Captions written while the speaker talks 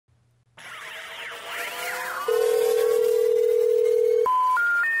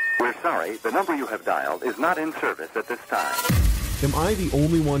sorry, the number you have dialed is not in service at this time. Am I the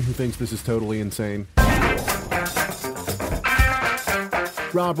only one who thinks this is totally insane?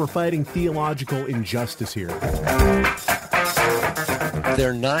 Rob, we're fighting theological injustice here.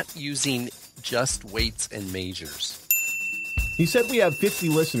 They're not using just weights and measures. He said we have 50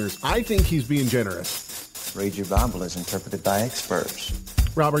 listeners. I think he's being generous. Read your Bible as interpreted by experts.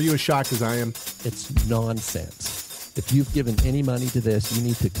 Rob, are you as shocked as I am? It's nonsense. If you've given any money to this, you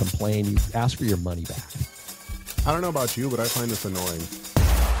need to complain. You ask for your money back. I don't know about you, but I find this annoying.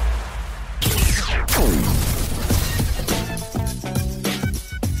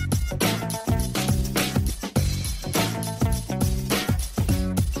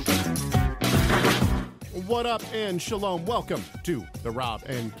 What up and shalom. Welcome to the Rob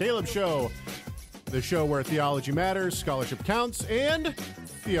and Caleb Show, the show where theology matters, scholarship counts, and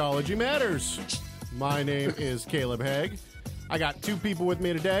theology matters. My name is Caleb Hegg. I got two people with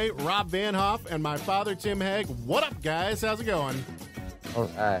me today, Rob Van Hoff and my father, Tim Hegg. What up, guys? How's it going? All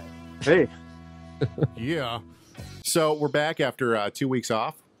right. Hey. Yeah. So we're back after 2 weeks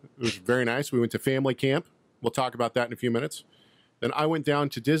off. It was very nice. We went to family camp. We'll talk about that in a few minutes. Then I went down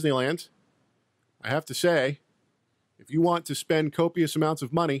to Disneyland. I have to say, if you want to spend copious amounts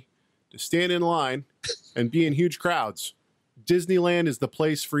of money to stand in line and be in huge crowds, Disneyland is the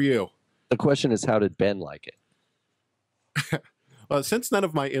place for you. The question is, how did Ben like it? Well, since none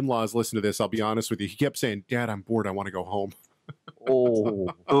of my in-laws listen to this, I'll be honest with you. He kept saying, "Dad, I'm bored. I want to go home."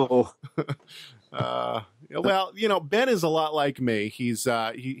 Oh. Well, you know, Ben is a lot like me. He's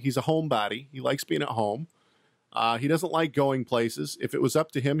a homebody. He likes being at home. He doesn't like going places. If it was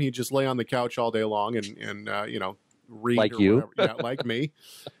up to him, he'd just lay on the couch all day long and you know, read. Like or you. whatever. Yeah, like me.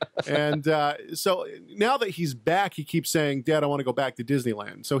 And so now that he's back, he keeps saying, "Dad, I want to go back to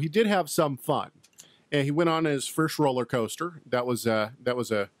Disneyland." So he did have some fun. And he went on his first roller coaster. That was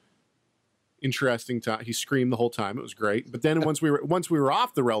a interesting time. He screamed the whole time. It was great. But then once we were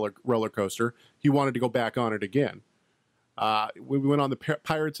off the roller coaster, he wanted to go back on it again. We went on the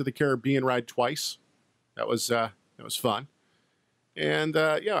Pirates of the Caribbean ride twice. That was fun. And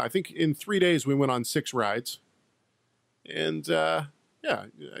yeah, I think in 3 days we went on 6 rides. And yeah,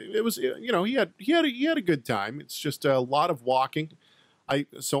 it was, you know, he had a good time. It's just a lot of walking.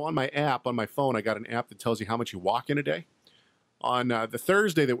 So on my app, on my phone, I got an app that tells you how much you walk in a day. On the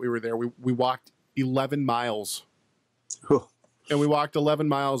Thursday that we were there, we walked 11 miles. And we walked 11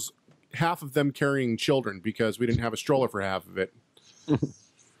 miles, half of them carrying children because we didn't have a stroller for half of it.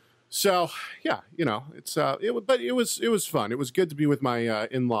 So yeah, you know, but it was fun. It was good to be with my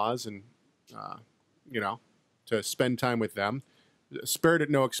in-laws and you know, to spend time with them. Spared at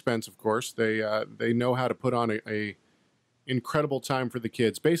no expense, of course. They know how to put on a incredible time for the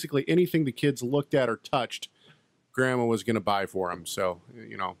kids. Basically, anything the kids looked at or touched, Grandma was going to buy for them. So,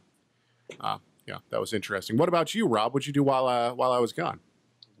 you know, yeah, that was interesting. What about you, Rob? What'd you do while I was gone?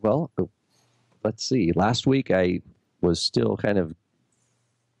 Well, let's see. Last week I was still kind of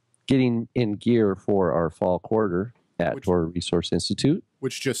getting in gear for our fall quarter at TorahResource Institute.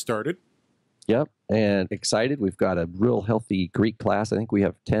 Which just started. Yep, and excited. We've got a real healthy Greek class. I think we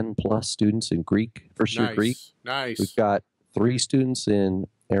have 10 plus students in Greek, first year Greek. Nice. We've got 3 students in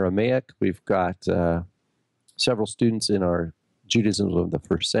Aramaic. We've got several students in our Judaism of the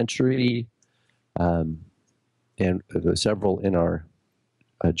first century, and several in our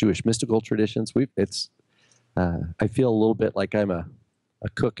Jewish mystical traditions. I feel a little bit like I'm a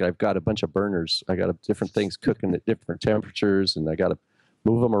cook. I've got a bunch of burners. I got different things cooking at different temperatures, and I got to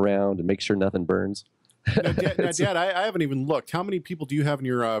move them around and make sure nothing burns. Now, Dad, I haven't even looked. How many people do you have in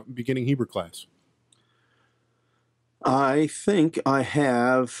your beginning Hebrew class? I think I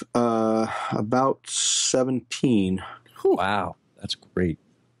have about 17. Whew. Wow, that's great.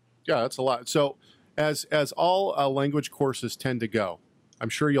 Yeah, that's a lot. So as all language courses tend to go, I'm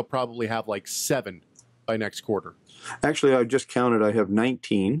sure you'll probably have like 7 by next quarter. Actually, I just counted. I have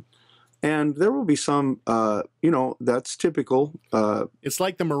 19. And there will be some, you know, that's typical. It's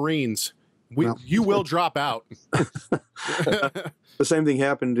like the Marines. You will drop out. The same thing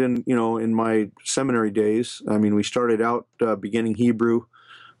happened in my seminary days. I mean, we started out beginning Hebrew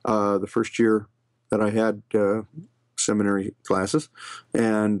the first year that I had seminary classes,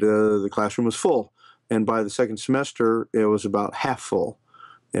 and the classroom was full. And by the second semester, it was about half full.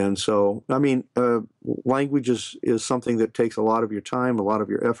 And so, I mean, language is something that takes a lot of your time, a lot of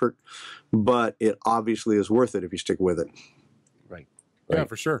your effort, but it obviously is worth it if you stick with it. Right. Yeah,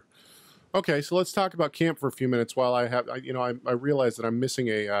 for sure. Okay, so let's talk about camp for a few minutes while I realize that I'm missing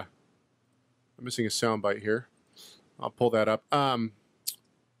a soundbite here. I'll pull that up.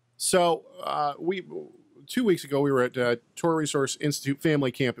 So 2 weeks ago, we were at TorahResource Institute Family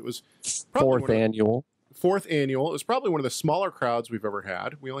Camp. It was probably fourth annual. It was probably one of the smaller crowds we've ever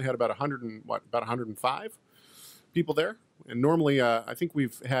had. We only had about 105 people there. And normally, I think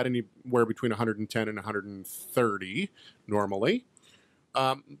we've had anywhere between 110 and 130 normally.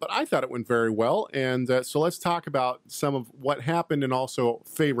 But I thought it went very well. And so let's talk about some of what happened and also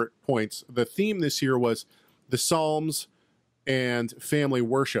favorite points. The theme this year was the Psalms and family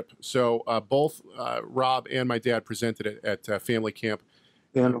worship. So both Rob and my dad presented it at family camp.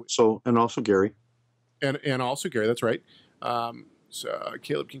 And also Gary. And also Gary, that's right. So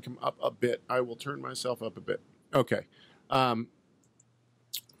Caleb can come up a bit. I will turn myself up a bit. Okay. Tim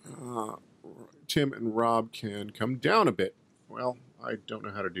and Rob can come down a bit. Well, I don't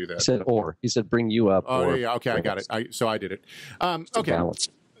know how to do that. He said bring you up. Oh, yeah, okay, I got it. So I did it. Okay.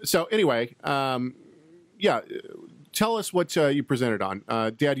 So anyway, yeah, tell us what you presented on.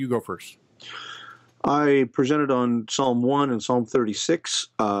 Dad, you go first. I presented on Psalm 1 and Psalm 36.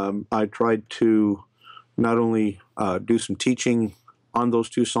 I tried to not only do some teaching on those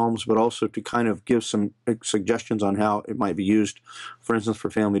two Psalms, but also to kind of give some suggestions on how it might be used, for instance, for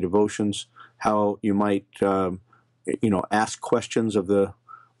family devotions, how you might, ask questions of the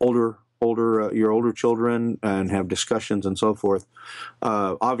your older children and have discussions and so forth.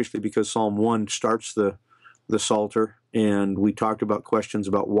 Obviously, because Psalm 1 starts the Psalter, and we talked about questions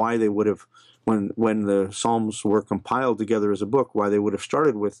about why they would have, when the Psalms were compiled together as a book, why they would have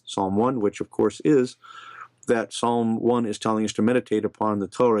started with Psalm 1, which of course is that Psalm 1 is telling us to meditate upon the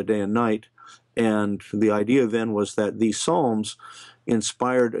Torah day and night. And the idea then was that these Psalms,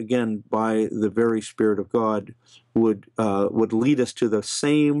 inspired again by the very Spirit of God, would lead us to the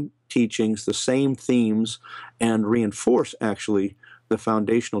same teachings, the same themes, and reinforce actually the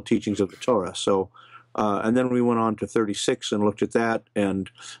foundational teachings of the Torah. So, and then we went on to 36 and looked at that and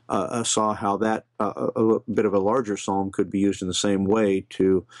saw how that a bit of a larger psalm could be used in the same way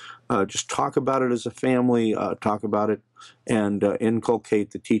to just talk about it as a family, talk about it, and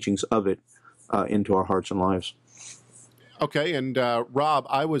inculcate the teachings of it into our hearts and lives. Okay, and Rob,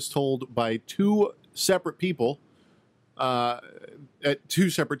 I was told by two separate people at two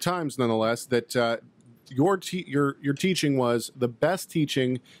separate times, nonetheless, that your teaching was the best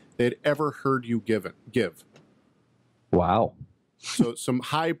teaching they'd ever heard you give. Wow! So some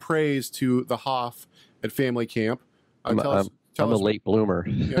high praise to the Hoff at family camp. I'm a late bloomer.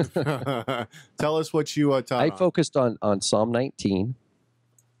 Yeah. Tell us what you taught. I focused on Psalm 19,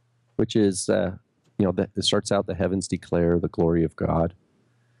 which is that it starts out, the heavens declare the glory of God,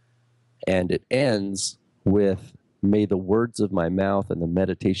 and it ends with, may the words of my mouth and the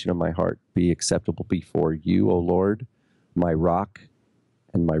meditation of my heart be acceptable before you, O Lord, my rock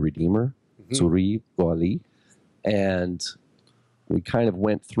and my redeemer. Zuri Goali. And we kind of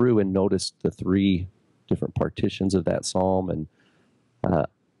went through and noticed the three different partitions of that psalm, and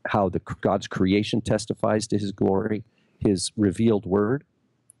how God's creation testifies to his glory, his revealed word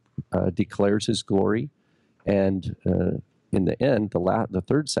declares his glory, and in the end, the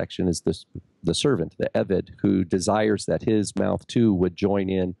third section is the servant, the Eved, who desires that his mouth too would join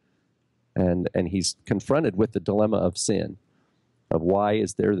in, and he's confronted with the dilemma of sin, of why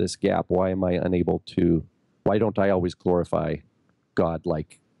is there this gap? Why am I unable to? Why don't I always glorify God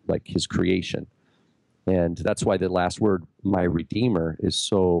like his creation? And that's why the last word, my Redeemer, is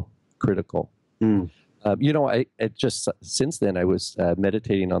so critical. I just since then I was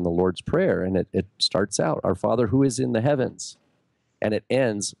meditating on the Lord's Prayer, and it starts out, our Father who is in the heavens, and it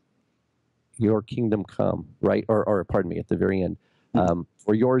ends, your kingdom come, right? Or pardon me, at the very end,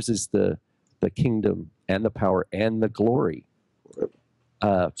 for yours is the kingdom and the power and the glory.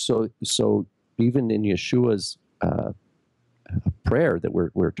 So even in Yeshua's prayer that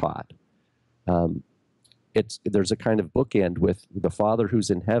we're taught, there's a kind of bookend with the Father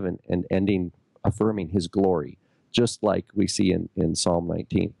who's in heaven and ending affirming his glory, just like we see in Psalm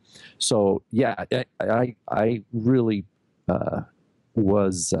 19. So yeah, I really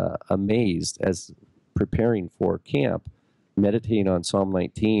was amazed as preparing for camp, meditating on Psalm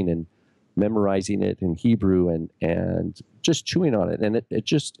 19 and memorizing it in Hebrew and just chewing on it. And it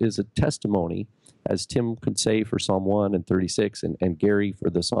just is a testimony, as Tim could say for Psalm 1 and 36, and Gary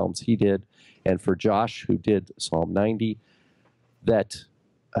for the Psalms he did, and for Josh who did Psalm 90, that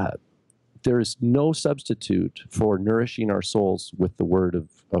there is no substitute for nourishing our souls with the Word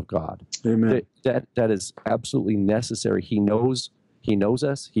of God. Amen. That is absolutely necessary. He knows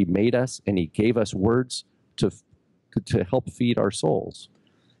us, he made us, and he gave us words to help feed our souls.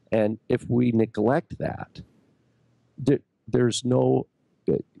 And if we neglect that, there's no,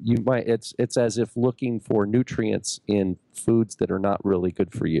 it's as if looking for nutrients in foods that are not really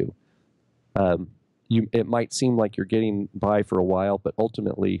good for you. it might seem like you're getting by for a while, but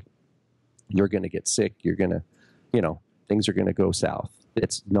ultimately you're going to get sick. You're going to, things are going to go south.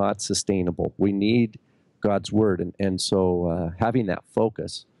 It's not sustainable. We need God's word. And so having that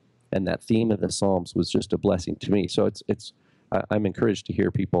focus and that theme of the Psalms was just a blessing to me. So I'm encouraged to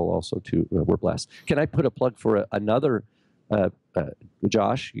hear people also too were blessed. Can I put a plug for another,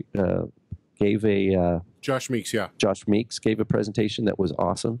 Josh gave a... Josh Meeks, yeah. Josh Meeks gave a presentation that was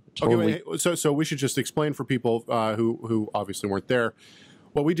awesome. Totally. Okay, so we should just explain for people who obviously weren't there.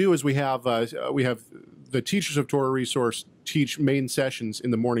 What we do is we have the teachers of Torah Resource teach main sessions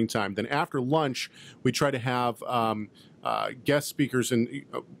in the morning time. Then after lunch, we try to have guest speakers, and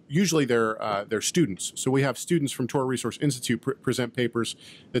usually they're students. So we have students from Torah Resource Institute present papers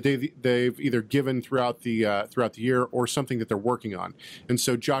that they've either given throughout the year or something that they're working on. And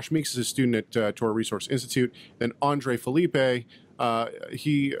so Josh Meeks is a student at Torah Resource Institute. Then Andre Felipe,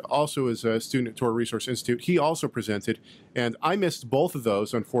 he also is a student at Torah Resource Institute. He also presented, and I missed both of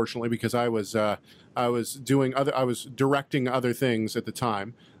those, unfortunately, because I was directing other things at the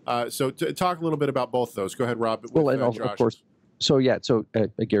time. So to talk a little bit about both of those. Go ahead, Rob. Well, and also, of course,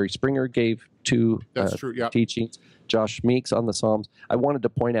 Gary Springer gave two teachings. Josh Meeks on the Psalms. I wanted to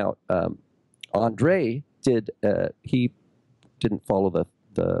point out, Andre he didn't follow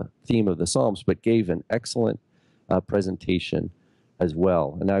the theme of the Psalms, but gave an excellent presentation as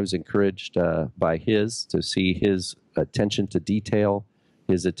well. And I was encouraged by to see his attention to detail,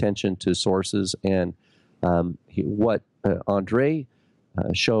 his attention to sources, and what Andre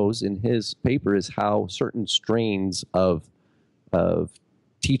shows in his paper is how certain strains of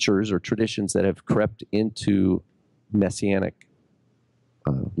teachers or traditions that have crept into messianic,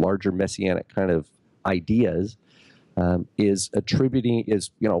 larger messianic kind of ideas is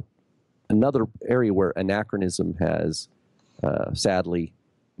another area where anachronism has sadly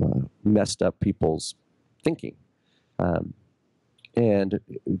messed up people's thinking. And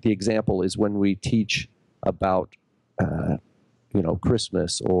the example is when we teach about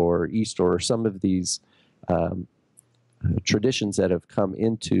Christmas or Easter or some of these traditions that have come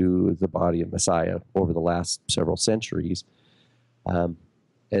into the body of Messiah over the last several centuries,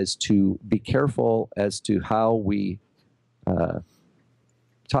 as to be careful as to how we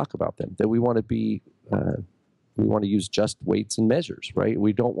talk about them, that we want to use just weights and measures, right?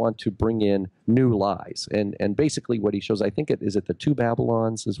 We don't want to bring in new lies. And basically what he shows, I think is it the Two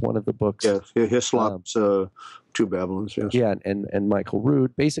Babylons is one of the books? Yes, Hislop's Two Babylons, yes. Yeah, and Michael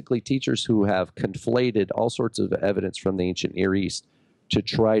Rood, basically teachers who have conflated all sorts of evidence from the ancient Near East to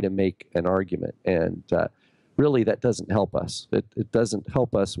try to make an argument. And really that doesn't help us. It doesn't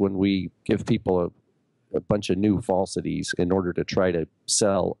help us when we give people a bunch of new falsities in order to try to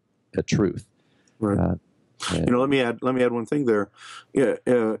sell a truth. Right. Let me add one thing there. Yeah,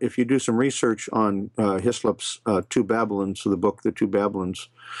 if you do some research on Hislop's Two Babylons, so the book The Two Babylons,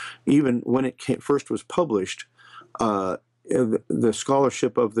 even when it first was published, the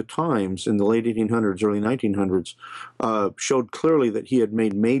scholarship of the times in the late 1800s, early 1900s, showed clearly that he had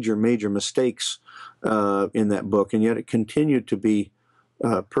made major mistakes in that book, and yet it continued to be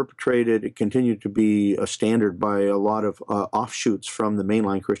perpetrated. It continued to be a standard by a lot of offshoots from the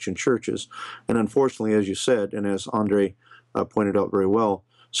mainline Christian churches. And unfortunately, as you said, and as Andre pointed out very well,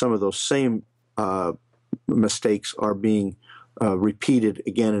 some of those same mistakes are being repeated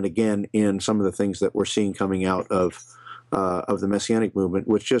again and again in some of the things that we're seeing coming out of the Messianic movement,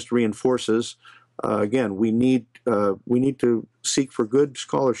 which just reinforces, again, we need to seek for good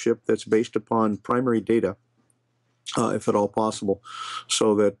scholarship that's based upon primary data, if at all possible,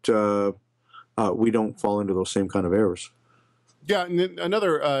 so that we don't fall into those same kind of errors. Yeah, and then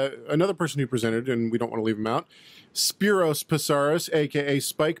another person who presented, and we don't want to leave him out, Spiros Pasaris, a.k.a.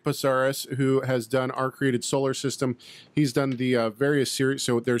 Spike Pasaris, who has done Our Created Solar System. He's done the various series.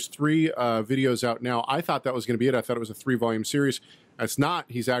 So there's 3 videos out now. I thought that was going to be it. I thought it was a 3-volume series. That's not.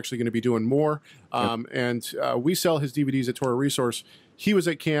 He's actually going to be doing more. And we sell his DVDs at Torah Resource. He was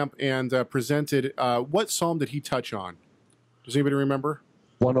at camp and presented. What psalm did he touch on? Does anybody remember?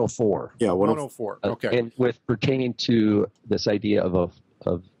 104. Yeah, 104. Okay. And with pertaining to this idea of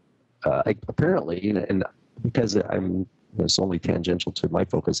apparently, and because it's only tangential to my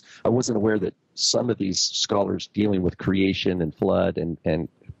focus, I wasn't aware that some of these scholars dealing with creation and flood and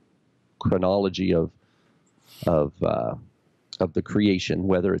chronology of the creation,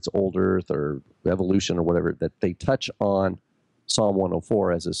 whether it's old earth or evolution or whatever, that they touch on Psalm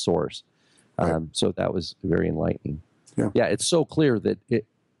 104 as a source. Right. So that was very enlightening. Yeah, it's so clear that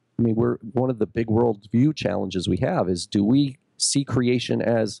we're one of the big worldview challenges we have is, do we see creation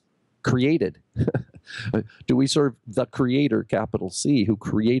as created? Do we serve the Creator, capital C, who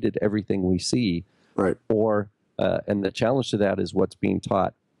created everything we see? Right. Or and the challenge to that is what's being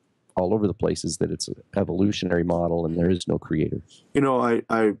taught all over the place is that it's an evolutionary model and there is no creator. You know,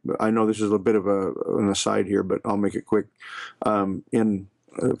 I know this is a bit of an aside here, but I'll make it quick. In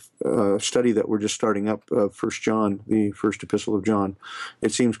a study that we're just starting up, First John, the first epistle of John,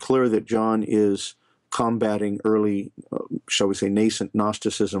 it seems clear that John is combating early, shall we say, nascent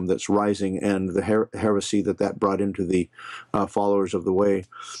Gnosticism that's rising and the heresy that brought into the followers of the way.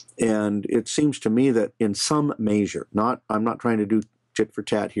 And it seems to me that in some measure, I'm not trying to do tit for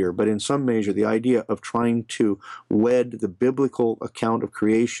tat here, but in some measure, the idea of trying to wed the biblical account of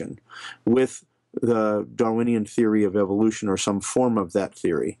creation with the Darwinian theory of evolution or some form of that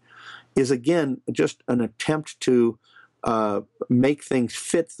theory is, again, just an attempt to make things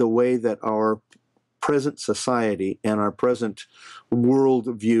fit the way that our present society and our present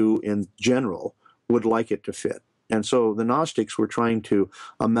worldview in general would like it to fit. And so the Gnostics were trying to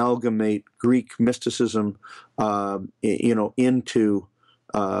amalgamate Greek mysticism, into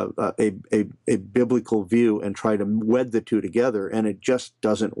a biblical view and try to wed the two together, and it just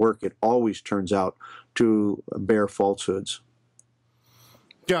doesn't work. It always turns out to bear falsehoods.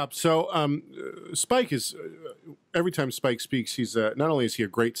 Yeah. So Spike is every time Spike speaks, he's not only is he a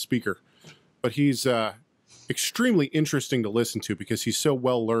great speaker, but he's extremely interesting to listen to because he's so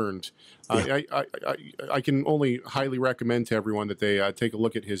well learned. I can only highly recommend to everyone that they take a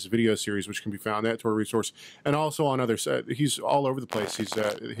look at his video series, which can be found at TorahResource, and also on others. He's all over the place. He's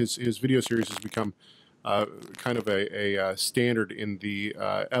his video series has become kind of a standard in the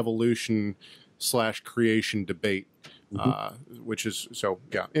evolution/creation debate, which is so.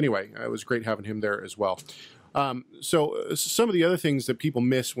 Yeah. Anyway, it was great having him there as well. So some of the other things that people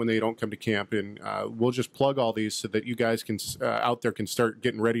miss when they don't come to camp, and we'll just plug all these so that you guys can out there can start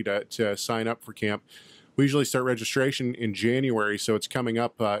getting ready to sign up for camp. We usually start registration in January, so it's coming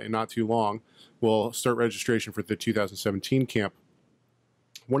up in not too long. We'll start registration for the 2017 camp.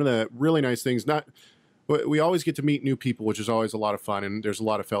 One of the really nice things, we always get to meet new people, which is always a lot of fun, and there's a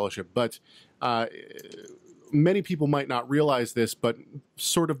lot of fellowship, but many people might not realize this, but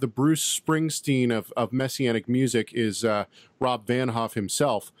sort of the Bruce Springsteen of Messianic music is Rob Van Hoff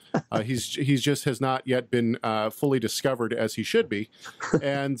himself. He's just has not yet been fully discovered as he should be.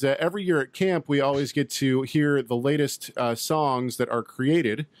 And every year at camp, we always get to hear the latest songs that are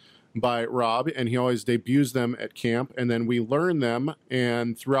created by Rob, and he always debuts them at camp, and then we learn them,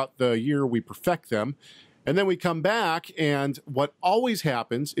 and throughout the year we perfect them. And then we come back, and what always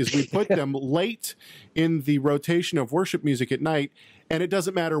happens is we put them late in the rotation of worship music at night, and it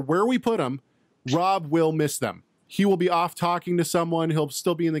doesn't matter where we put them, Rob will miss them. He will be off talking to someone. He'll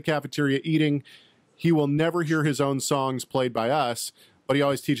still be in the cafeteria eating. He will never hear his own songs played by us, but he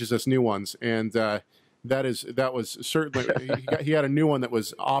always teaches us new ones. And that was certainly, he had a new one that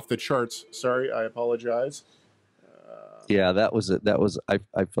was off the charts. Sorry, I apologize. Yeah, that was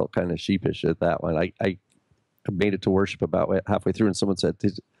I felt kind of sheepish at that one. I made it to worship about halfway through, and someone said,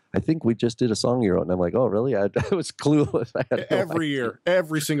 I think we just did a song you wrote. And I'm like, oh, really? I was clueless. I had every year,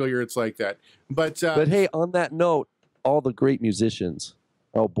 every single year it's like that. But hey, on that note, all the great musicians,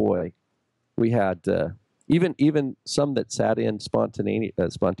 oh boy, we had even some that sat in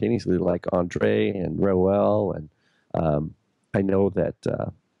spontaneously, like Andre and Roel, and I know that...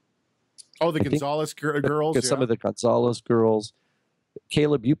 the Gonzalez girls? Yeah. Some of the Gonzalez girls.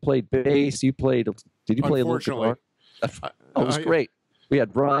 Caleb, you played bass. Did you play a little guitar? It was great. We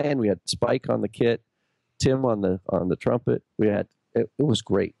had Brian, we had Spike on the kit, Tim on the trumpet. It was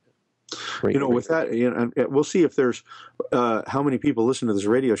great. With that, we'll see if there's how many people listen to this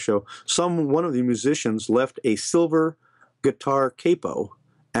radio show. One of the musicians left a silver guitar capo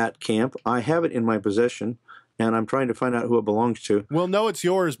at camp. I have it in my possession, and I'm trying to find out who it belongs to. We'll know it's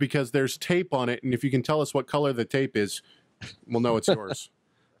yours because there's tape on it, and if you can tell us what color the tape is, we'll know it's yours.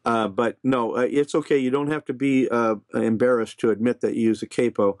 But no, it's okay. You don't have to be embarrassed to admit that you use a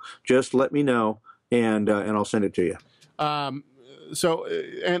capo. Just let me know, and I'll send it to you. So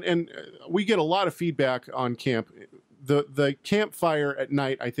we get a lot of feedback on camp. The campfire at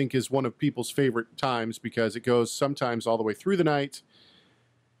night, I think, is one of people's favorite times because it goes sometimes all the way through the night.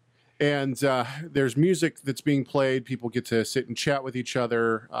 And there's music that's being played. People get to sit and chat with each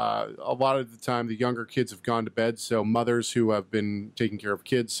other. A lot of the time, the younger kids have gone to bed, so mothers who have been taking care of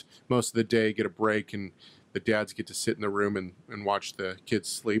kids most of the day get a break, and the dads get to sit in the room and watch the kids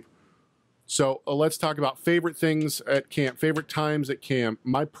sleep. So let's talk about favorite things at camp, favorite times at camp.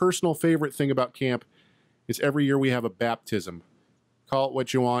 My personal favorite thing about camp is every year we have a baptism. Call it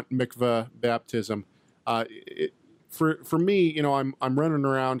what you want, mikveh, baptism. For me, I'm running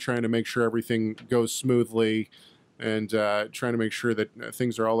around trying to make sure everything goes smoothly. and trying to make sure that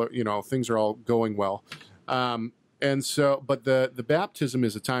things are all going well. And so, but the baptism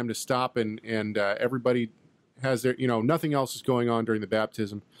is a time to stop, and everybody has their, nothing else is going on during the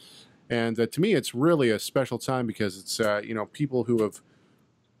baptism. And to me, it's really a special time because it's, people who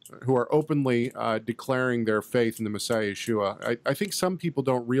are openly declaring their faith in the Messiah Yeshua. I think some people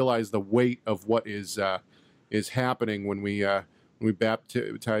don't realize the weight of what is happening when we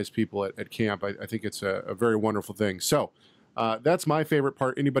baptize people at camp. I think it's a very wonderful thing. So that's my favorite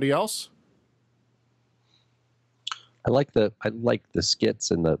part. Anybody else? I like the skits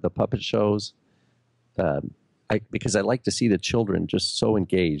and the puppet shows, because I like to see the children just so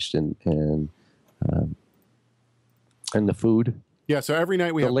engaged and the food. Yeah, so every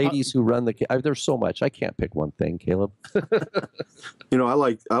night we have ladies who run there's so much. I can't pick one thing, Caleb. I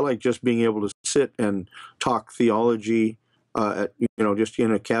like just being able to sit and talk theology. Just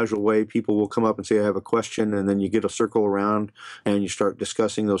in a casual way, people will come up and say, "I have a question," and then you get a circle around and you start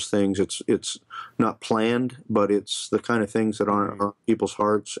discussing those things. It's not planned, but it's the kind of things that are on people's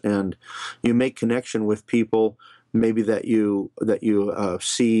hearts, and you make connection with people maybe that you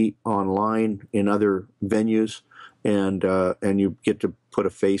see online in other venues, and you get to put a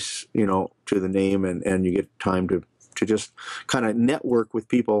face, to the name, and you get time to just kind of network with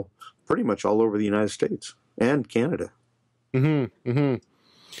people pretty much all over the United States and Canada. Mm-hmm. Mm-hmm.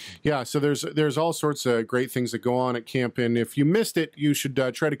 Yeah, so there's all sorts of great things that go on at camp, and if you missed it, you should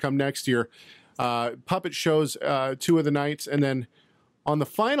try to come next year. Puppet shows 2 of the nights, and then on the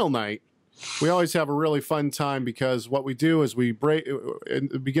final night, we always have a really fun time because what we do is we break in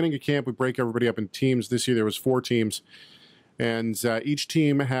the beginning of camp. We break everybody up in teams. This year there was 4 teams, and each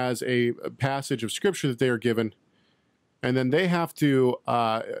team has a passage of scripture that they are given. And then they have to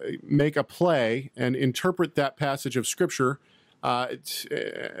make a play and interpret that passage of scripture for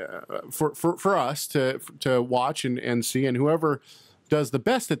us to watch and see. And whoever does the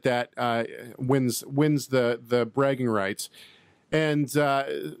best at that wins the bragging rights. And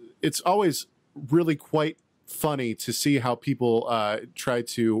it's always really quite funny to see how people try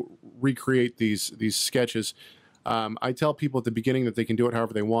to recreate these sketches. I tell people at the beginning that they can do it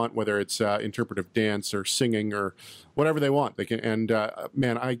however they want, whether it's interpretive dance or singing or whatever they want. They can, and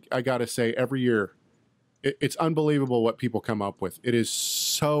man, I gotta say, every year, it's unbelievable what people come up with. It is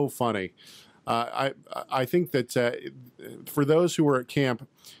so funny. I think that for those who were at camp,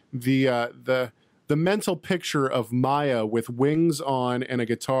 the mental picture of Maya with wings on and a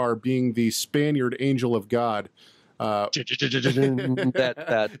guitar being the Spaniard angel of God. Yeah,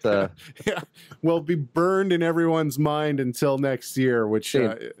 will be burned in everyone's mind until next year. Which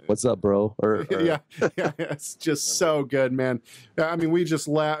what's up, bro? Yeah, it's just so good, man. I mean, we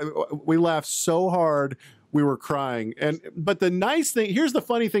laughed so hard we were crying. But the nice thing, here's the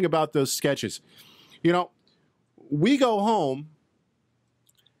funny thing about those sketches. We go home,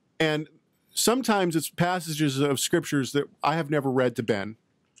 and sometimes it's passages of scriptures that I have never read to Ben,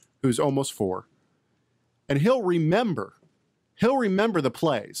 who's almost 4. And he'll remember the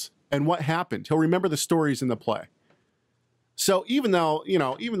plays and what happened. He'll remember the stories in the play. So even though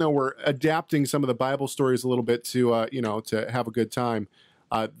we're adapting some of the Bible stories a little bit to have a good time,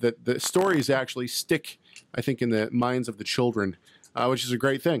 the stories actually stick, I think, in the minds of the children, which is a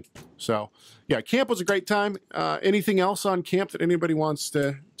great thing. So yeah, camp was a great time. Anything else on camp that anybody wants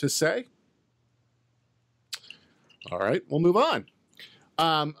to say? All right, we'll move on.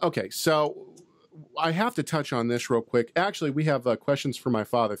 Okay, so I have to touch on this real quick. Actually, we have questions for my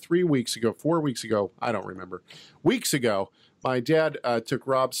father. 4 weeks ago, I don't remember. Weeks ago, my dad took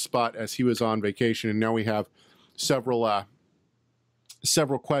Rob's spot as he was on vacation, and now we have several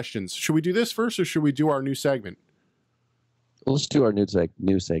questions. Should we do this first, or should we do our new segment? Let's do our new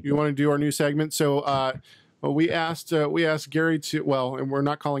segment. You want to do our new segment? So we asked Gary to, and we're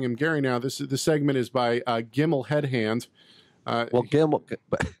not calling him Gary now. This segment is by Gimel Headhand.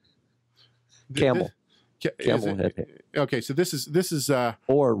 Camel head hand. Okay, so this is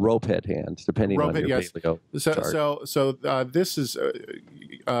or rope head hand, depending on your paleo chart. So this is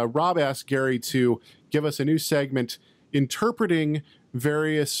Rob asked Gary to give us a new segment interpreting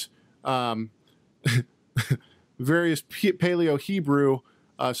various Paleo Hebrew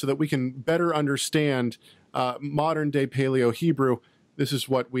so that we can better understand modern day Paleo Hebrew. This is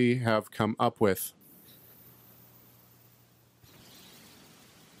what we have come up with.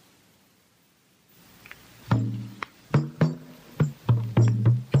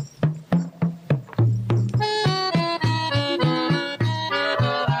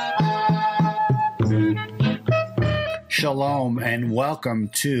 Shalom and welcome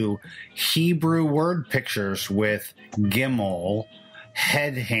to Hebrew Word Pictures with Gimel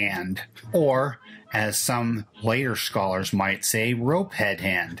Head Hand, or as some later scholars might say, rope head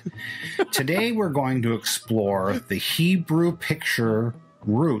hand. Today we're going to explore the Hebrew picture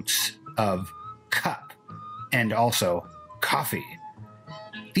roots of cup and also coffee.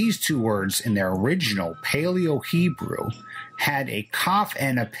 These two words in their original Paleo-Hebrew had a kaf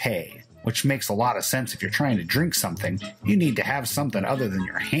and a pei, which makes a lot of sense. If you're trying to drink something, you need to have something other than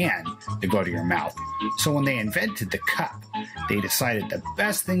your hand to go to your mouth. So when they invented the cup, they decided the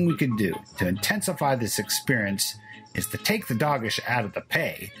best thing we could do to intensify this experience is to take the doggish out of the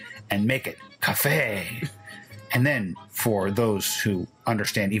pei and make it cafe. And then for those who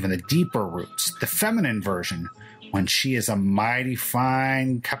understand even the deeper roots, the feminine version, when she is a mighty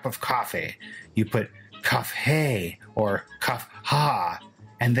fine cup of coffee, you put kaf hey or kaf ha,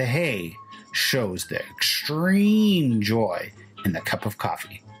 and the hey shows the extreme joy in the cup of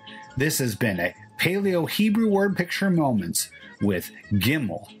coffee. This has been a Paleo Hebrew word picture moments with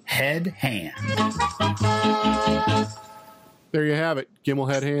Gimel Head Hand. There you have it,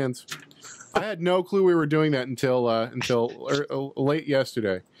 Gimel Head Hands. I had no clue we were doing that until late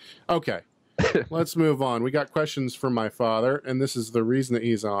yesterday. Okay, let's move on. We got questions from my father, and this is the reason that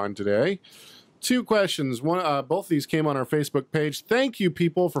he's on today. 2 questions. One, both of these came on our Facebook page. Thank you,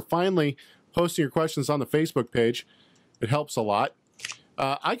 people, for finally posting your questions on the Facebook page. It helps a lot.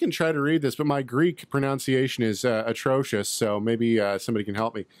 I can try to read this, but my Greek pronunciation is atrocious, so maybe somebody can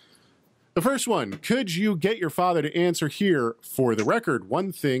help me. The first one, could you get your father to answer here, for the record,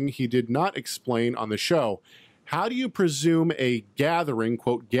 one thing he did not explain on the show? How do you presume a gathering,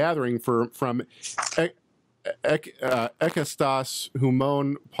 quote, gathering from ekastas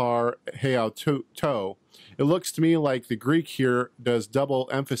humon par heauto? It looks to me like the Greek here does double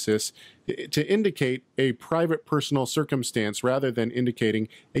emphasis to indicate a private personal circumstance rather than indicating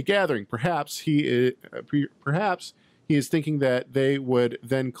a gathering. Perhaps he is thinking that they would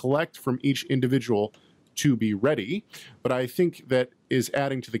then collect from each individual to be ready, but I think that is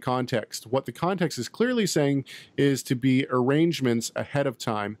adding to the context. What the context is clearly saying is to be arrangements ahead of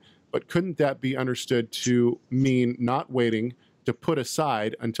time, but couldn't that be understood to mean not waiting to put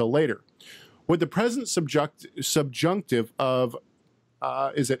aside until later? Would the present subjunctive of,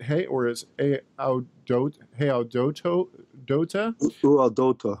 is it hey or is heaudota?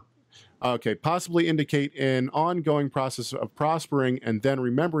 Okay, possibly indicate an ongoing process of prospering and then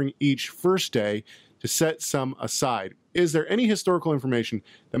remembering each first day to set some aside. Is there any historical information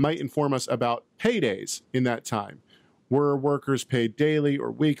that might inform us about paydays in that time? Were workers paid daily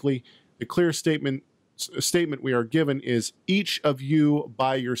or weekly? The clear statement we are given is each of you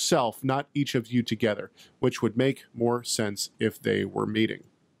by yourself, not each of you together, which would make more sense if they were meeting.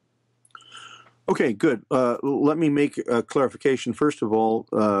 Okay, good. Let me make a clarification. First of all,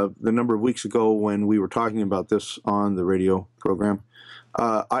 the number of weeks ago when we were talking about this on the radio program,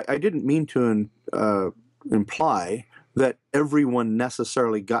 I didn't mean to imply that everyone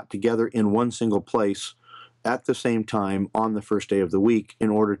necessarily got together in one single place at the same time on the first day of the week in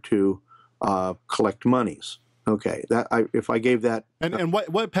order to collect monies. Okay, if I gave that... And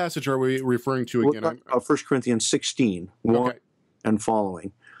what passage are we referring to again? 1 Corinthians 16, 1 and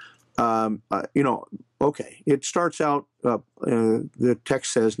following. Okay, it starts out, the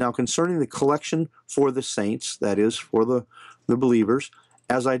text says, now concerning the collection for the saints, that is, for the believers,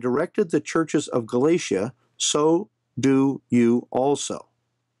 as I directed the churches of Galatia, so do you also.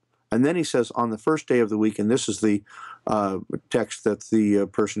 And then he says, on the first day of the week, and this is the text that the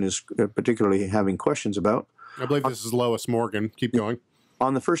person is particularly having questions about. I believe this is Lois Morgan. Keep going.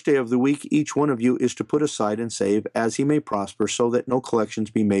 On the first day of the week, each one of you is to put aside and save as he may prosper, so that no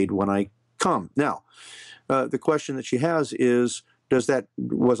collections be made when I come. Now, the question that she has is,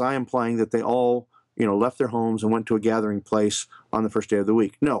 was I implying that they all, left their homes and went to a gathering place on the first day of the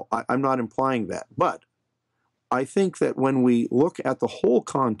week? No, I'm not implying that. But I think that when we look at the whole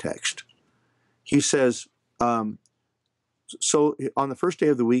context, he says, so on the first day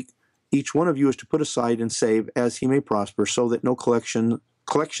of the week, each one of you is to put aside and save as he may prosper, so that no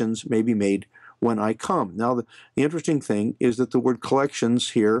collections may be made when I come. Now, the interesting thing is that the word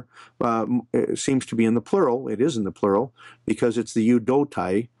collections here seems to be in the plural. It is in the plural because it's the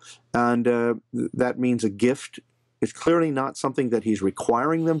eudotai, and that means a gift. It's clearly not something that he's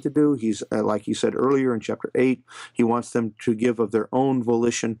requiring them to do. He's, like he said earlier in chapter 8, he wants them to give of their own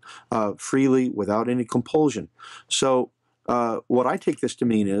volition freely without any compulsion. So what I take this to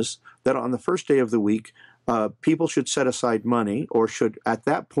mean is that on the first day of the week, people should set aside money, or should at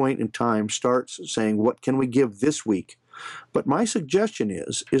that point in time start saying, what can we give this week? But my suggestion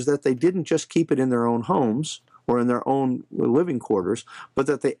is that they didn't just keep it in their own homes or in their own living quarters, but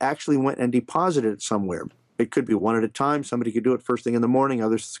that they actually went and deposited it somewhere. It could be one at a time. Somebody could do it first thing in the morning.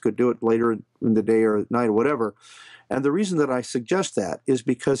 Others could do it later in the day or at night or whatever. And the reason that I suggest that is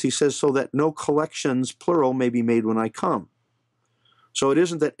because he says, so that no collections, plural, may be made when I come. So it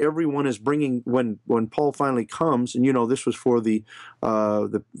isn't that everyone is bringing, when Paul finally comes, and this was for the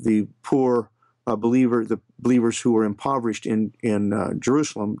poor the believers who were impoverished in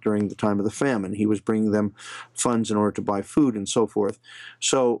Jerusalem during the time of the famine. He was bringing them funds in order to buy food and so forth.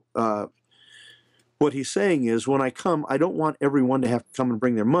 So what he's saying is, when I come, I don't want everyone to have to come and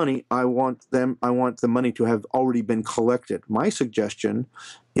bring their money. I want the money to have already been collected. My suggestion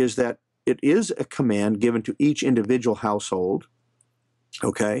is that it is a command given to each individual household,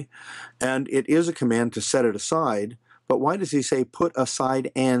 okay? And it is a command to set it aside. But why does he say put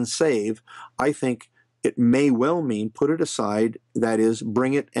aside and save? I think it may well mean put it aside, that is,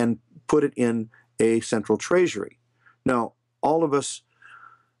 bring it and put it in a central treasury. Now, all of us,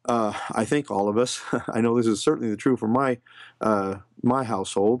 I think all of us, I know this is certainly true for my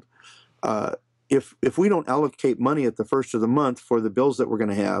household, if we don't allocate money at the first of the month for the bills that we're going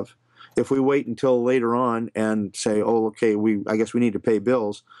to have, if we wait until later on and say, oh, okay, I guess we need to pay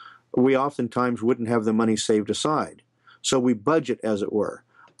bills, we oftentimes wouldn't have the money saved aside. So we budget, as it were.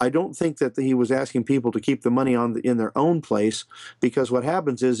 I don't think that he was asking people to keep the money in their own place, because what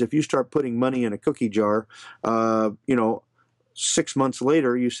happens is, if you start putting money in a cookie jar, 6 months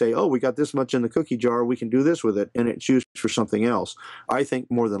later you say, oh, we got this much in the cookie jar, we can do this with it, and it's used for something else. I think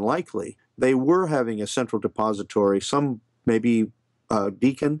more than likely they were having a central depository, some maybe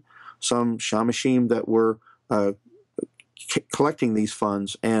deacon, some shamashim that were collecting these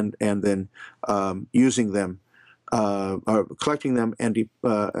funds and then using them, collecting them, and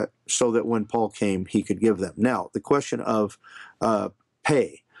so that when Paul came, he could give them. Now, the question of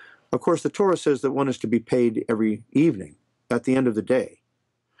pay. Of course, the Torah says that one is to be paid every evening at the end of the day.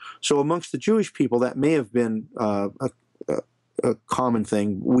 So amongst the Jewish people, that may have been a common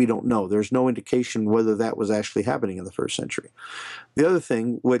thing. We don't know. There's no indication whether that was actually happening in the first century. The other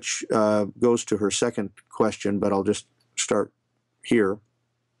thing, which goes to her second question, but I'll just start here,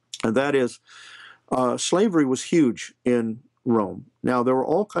 and that is, slavery was huge in Rome. Now, there were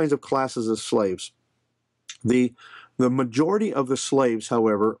all kinds of classes of slaves. The majority of the slaves,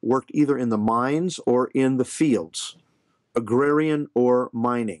 however, worked either in the mines or in the fields, agrarian or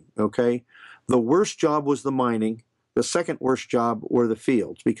mining, okay? The worst job was the mining. The second worst job were the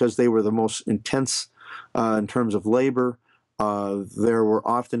fields, because they were the most intense in terms of labor. There were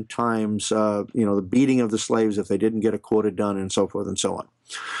oftentimes, the beating of the slaves if they didn't get a quota done, and so forth and so on.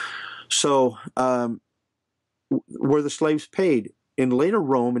 So, were the slaves paid? In later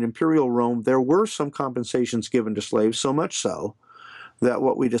Rome, in imperial Rome, there were some compensations given to slaves, so much so that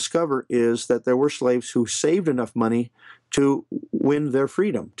what we discover is that there were slaves who saved enough money to win their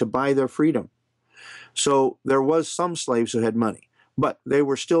freedom, to buy their freedom. So there was some slaves who had money, but they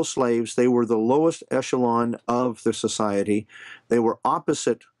were still slaves. They were the lowest echelon of the society. They were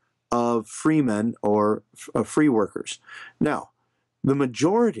opposite of freemen or free workers. Now, the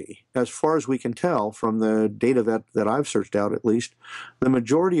majority, as far as we can tell from the data that I've searched out at least, the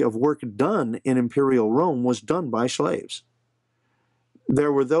majority of work done in imperial Rome was done by slaves.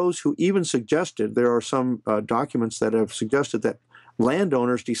 There were those who even suggested, there are some documents that have suggested that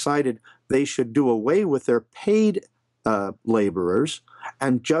landowners decided they should do away with their paid laborers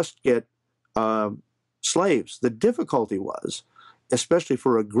and just get slaves. The difficulty was, especially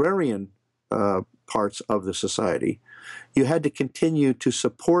for agrarian parts of the society, you had to continue to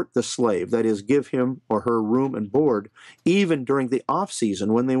support the slave, that is, give him or her room and board, even during the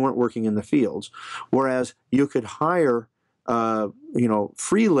off-season when they weren't working in the fields. Whereas you could hire,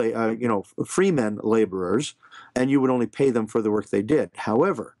 freemen laborers, and you would only pay them for the work they did.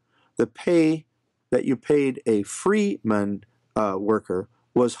 However, the pay that you paid a freeman worker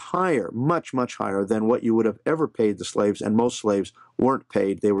was higher, much, much higher than what you would have ever paid the slaves, and most slaves weren't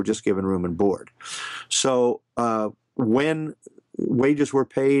paid. They were just given room and board. So when wages were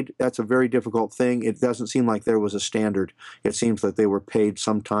paid, that's a very difficult thing. It doesn't seem like there was a standard. It seems that they were paid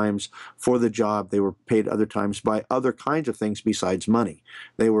sometimes for the job. They were paid other times by other kinds of things besides money.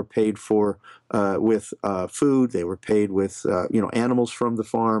 They were paid for with food. They were paid with animals from the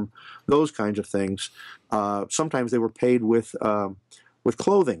farm, those kinds of things. Sometimes they were paid with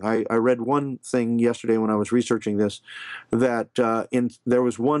clothing. I read one thing yesterday when I was researching this, that there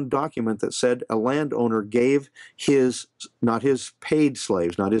was one document that said a landowner gave not his paid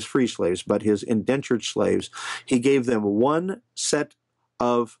slaves, not his free slaves, but his indentured slaves, he gave them one set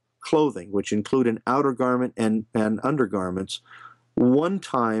of clothing, which include an outer garment and undergarments, one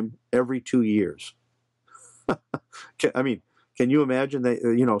time every 2 years. I mean, can you imagine that?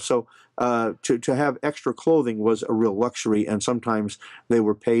 So to have extra clothing was a real luxury, and sometimes they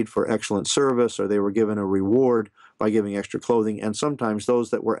were paid for excellent service, or they were given a reward by giving extra clothing. And sometimes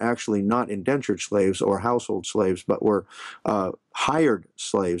those that were actually not indentured slaves or household slaves, but were hired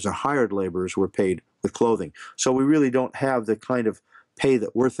slaves or hired laborers, were paid with clothing. So we really don't have the kind of pay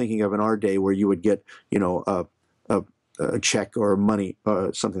that we're thinking of in our day, where you would get, a check or money,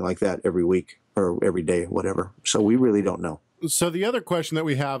 something like that every week or every day, whatever. So we really don't know. So the other question that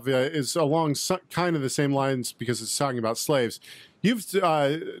we have is along kind of the same lines, because it's talking about slaves. You've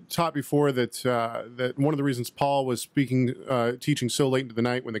taught before that that one of the reasons Paul was teaching so late into the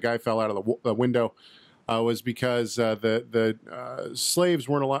night when the guy fell out of the window was because the slaves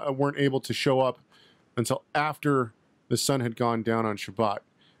weren't able to show up until after the sun had gone down on Shabbat.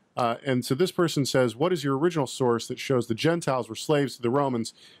 And so this person says, what is your original source that shows the Gentiles were slaves to the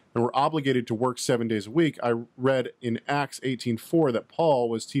Romans and were obligated to work 7 days a week? I read in Acts 18:4 that Paul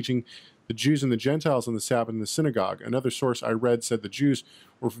was teaching the Jews and the Gentiles on the Sabbath in the synagogue. Another source I read said the Jews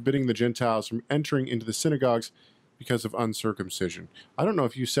were forbidding the Gentiles from entering into the synagogues because of uncircumcision. I don't know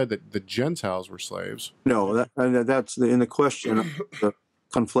if you said that the Gentiles were slaves. No, that's in the question, the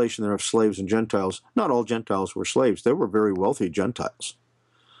conflation there of slaves and Gentiles. Not all Gentiles were slaves. There were very wealthy Gentiles.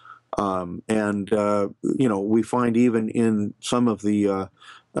 We find even in some of the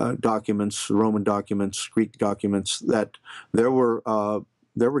documents, Roman documents, Greek documents, that there were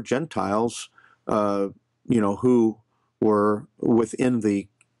Gentiles, who were within the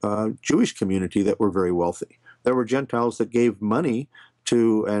Jewish community that were very wealthy. There were Gentiles that gave money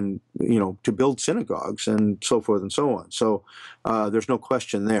to build synagogues and so forth and so on. So there's no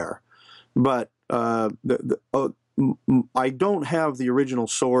question there. But I don't have the original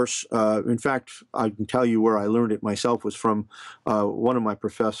source. In fact, I can tell you where I learned it myself was from one of my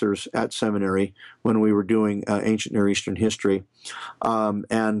professors at seminary when we were doing ancient Near Eastern history,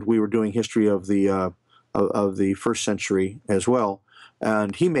 and we were doing history of the first century as well.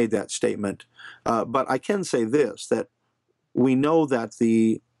 And he made that statement. But I can say this, that we know that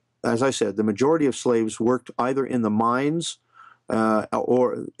as I said, the majority of slaves worked either in the mines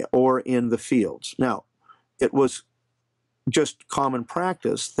or in the fields. Now, it was just common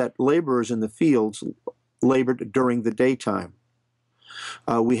practice that laborers in the fields labored during the daytime.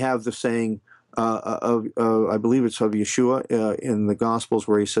 We have the saying I believe it's of Yeshua in the Gospels,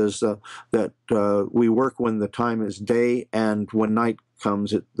 where he says that we work when the time is day, and when night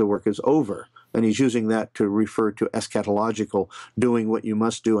comes, the work is over. And he's using that to refer to eschatological, doing what you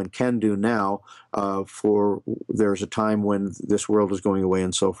must do and can do now, for there's a time when this world is going away,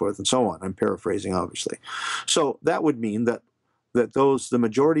 and so forth and so on. I'm paraphrasing, obviously. So that would mean that the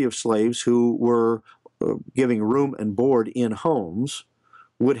majority of slaves who were giving room and board in homes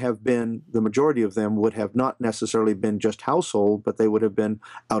would have been, the majority of them would have not necessarily been just household, but they would have been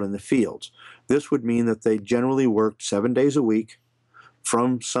out in the fields. This would mean that they generally worked 7 days a week,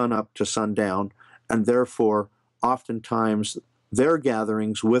 from sun up to sundown, and therefore oftentimes their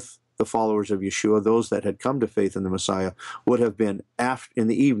gatherings with the followers of Yeshua, those that had come to faith in the Messiah, would have been in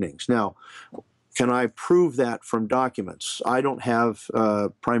the evenings. Now, can I prove that from documents? I don't have a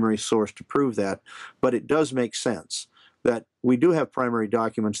primary source to prove that, but it does make sense that we do have primary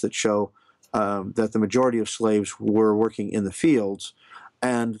documents that show that the majority of slaves were working in the fields,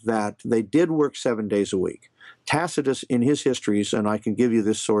 and that they did work 7 days a week. Tacitus, in his histories, and I can give you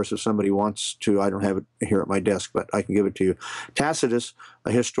this source if somebody wants to, I don't have it here at my desk, but I can give it to you. Tacitus,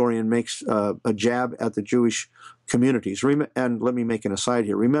 a historian, makes a jab at the Jewish communities. And let me make an aside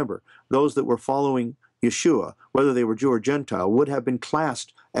here. Remember, those that were following Yeshua, whether they were Jew or Gentile, would have been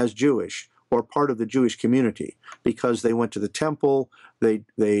classed as Jewish or part of the Jewish community, because they went to the temple, they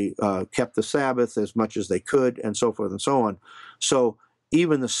kept the Sabbath as much as they could, and so forth and so on. So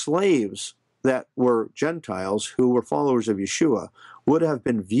even the slaves that were Gentiles who were followers of Yeshua would have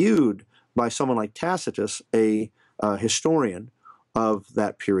been viewed by someone like Tacitus, a historian of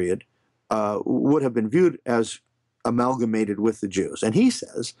that period, would have been viewed as amalgamated with the Jews. And he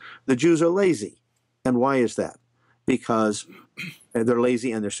says the Jews are lazy. And why is that? Because they're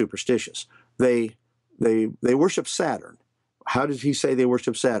lazy and they're superstitious. They worship Saturn. How does he say they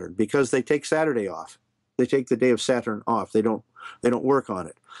worship Saturn? Because they take Saturday off. They take the day of Saturn off. They don't work on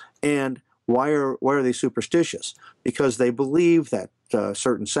it. And why are they superstitious? Because they believe that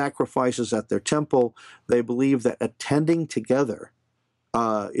certain sacrifices at their temple, they believe that attending together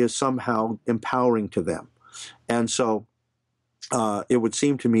is somehow empowering to them. And so it would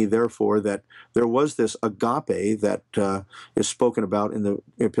seem to me, therefore, that there was this agape that is spoken about in the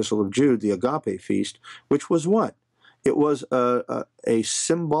Epistle of Jude, the agape feast, which was what? It was a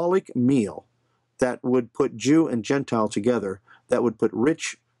symbolic meal that would put Jew and Gentile together, that would put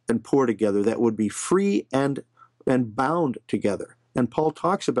rich and poor together, that would be free and bound together. And Paul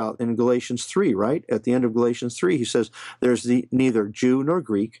talks about in Galatians 3, right? At the end of Galatians 3, he says, there's neither Jew nor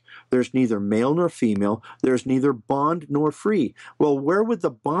Greek, there's neither male nor female, there's neither bond nor free. Well, where would the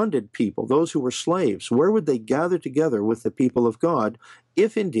bonded people, those who were slaves, where would they gather together with the people of God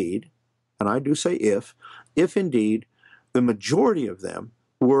if indeed, and I do say if indeed, the majority of them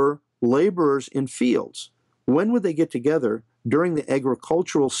were laborers in fields? When would they get together during the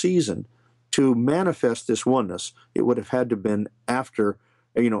agricultural season to manifest this oneness? It would have had to have been after,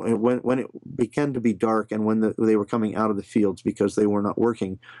 when it began to be dark and when they were coming out of the fields, because they were not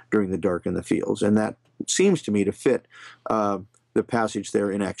working during the dark in the fields. And that seems to me to fit the passage there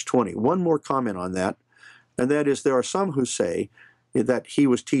in Acts 20. One more comment on that, and that is there are some who say that he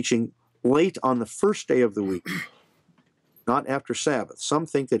was teaching late on the first day of the week, not after Sabbath. Some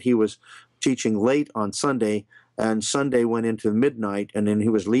think that he was teaching late on Sunday, and Sunday went into midnight, and then he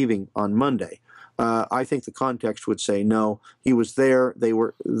was leaving on Monday. I think the context would say no. He was there. They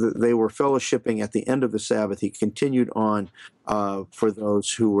were fellowshipping at the end of the Sabbath. He continued on for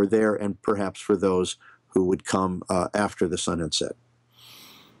those who were there, and perhaps for those who would come after the sun had set.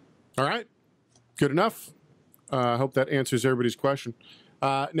 All right, good enough. I hope that answers everybody's question.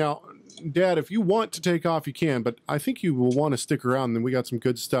 Now, Dad, if you want to take off, you can, but I think you will want to stick around. Then we got some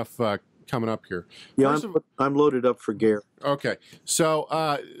good stuff coming up here. Yeah, I'm loaded up for Gare. Okay,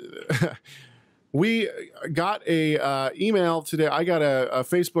 so we got a email today. I got a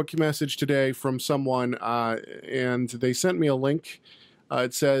Facebook message today from someone, and they sent me a link.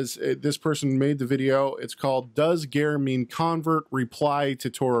 It says this person made the video. It's called "Does Gare Mean Convert? Reply to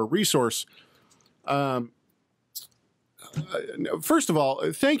Torah Resource." First of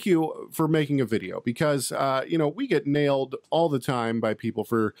all, thank you for making a video, because we get nailed all the time by people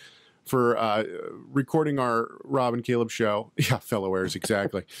for recording our Rob and Caleb show. Yeah, fellow heirs,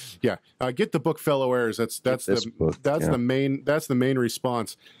 exactly. Yeah, get the book, fellow heirs. That's the main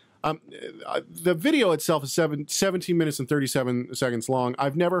response. The video itself is 17 minutes and 37 seconds long.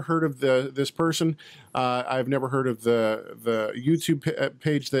 I've never heard of this person. I've never heard of the YouTube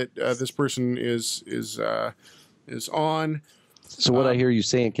page that this person is on. So what I hear you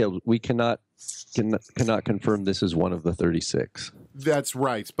saying, Caleb, we cannot confirm this is one of the 36. That's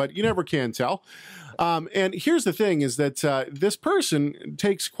right, but you never can tell. And here's the thing: is that this person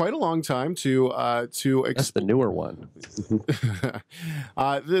takes quite a long time to. That's the newer one.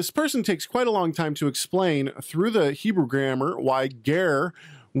 This person takes quite a long time to explain through the Hebrew grammar why ger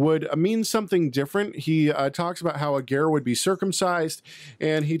would mean something different. He talks about how a ger would be circumcised,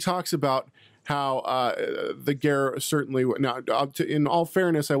 and he talks about how the ger certainly. Now, in all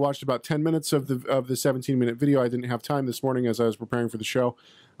fairness, I watched about 10 minutes of the 17-minute video. I didn't have time this morning as I was preparing for the show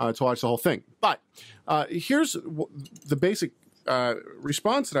to watch the whole thing. But here's the basic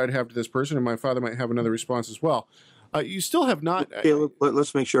response that I'd have to this person, and my father might have another response as well. You still have not. Okay,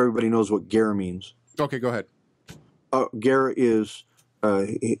 let's make sure everybody knows what ger means. Okay, go ahead. Ger is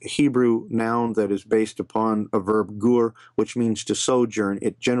a Hebrew noun that is based upon a verb gur, which means to sojourn.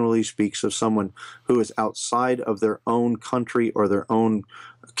 It generally speaks of someone who is outside of their own country or their own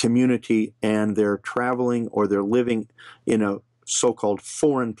community, and they're traveling or they're living in a so-called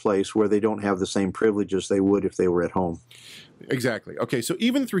foreign place where they don't have the same privileges they would if they were at home. Exactly. Okay, so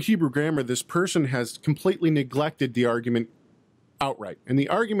even through Hebrew grammar, this person has completely neglected the argument outright. And the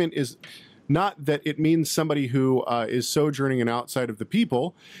argument is not that it means somebody who is sojourning and outside of the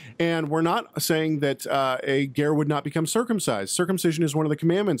people. And we're not saying that a ger would not become circumcised. Circumcision is one of the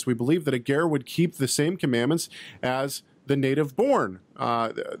commandments. We believe that a ger would keep the same commandments as the native born.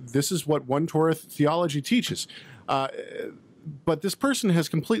 This is what one Torah theology teaches. But this person has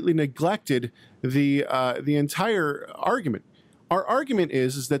completely neglected the entire argument. Our argument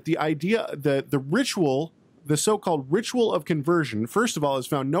is that the idea, the ritual, the so-called ritual of conversion, first of all, is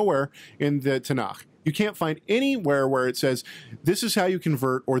found nowhere in the Tanakh. You can't find anywhere where it says, this is how you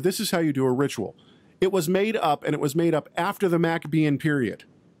convert, or this is how you do a ritual. It was made up, and it was made up after the Maccabean period.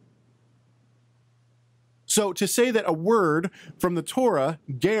 So to say that a word from the Torah,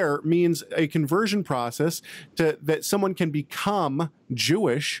 ger, means a conversion process that someone can become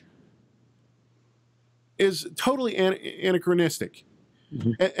Jewish is totally anachronistic.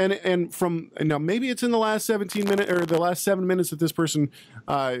 Mm-hmm. And from now, maybe it's in the last 17 minutes or the last 7 minutes that this person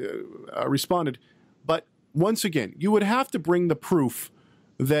responded, but once again, you would have to bring the proof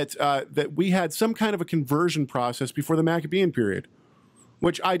that that we had some kind of a conversion process before the Maccabean period,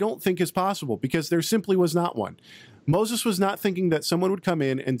 which I don't think is possible because there simply was not one. Moses was not thinking that someone would come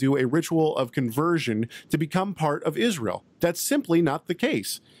in and do a ritual of conversion to become part of Israel. That's simply not the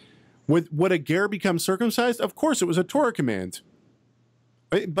case. Would a ger become circumcised? Of course, it was a Torah command.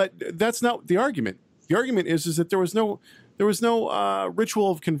 But that's not the argument. The argument is that there was no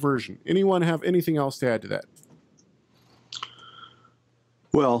ritual of conversion. Anyone have anything else to add to that?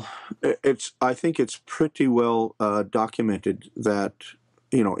 Well, I think it's pretty well documented that,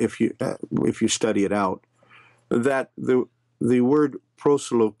 you know, if you study it out, that the word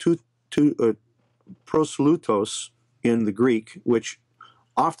proselytos in the Greek, which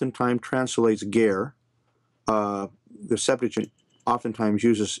oftentimes translates ger, the Septuagint oftentimes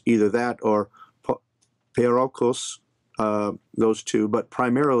uses either that or perokos, those two, but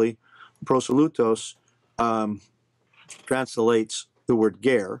primarily proselytos translates the word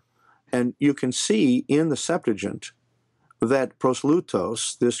ger, and you can see in the Septuagint that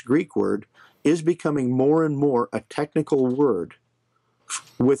proselytos, this Greek word, is becoming more and more a technical word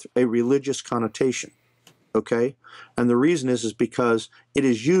with a religious connotation, okay? And the reason is because it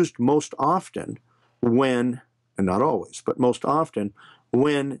is used most often when, and not always, but most often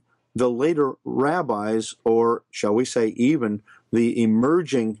when the later rabbis, or shall we say even the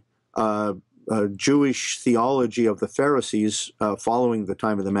emerging Jewish theology of the Pharisees following the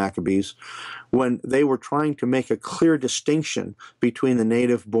time of the Maccabees, when they were trying to make a clear distinction between the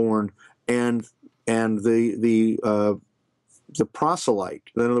native-born and the proselyte,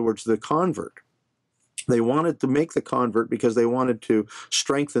 in other words, the convert. They wanted to make the convert because they wanted to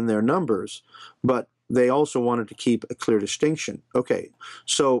strengthen their numbers, but they also wanted to keep a clear distinction. Okay,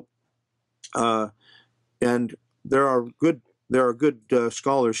 so and there are good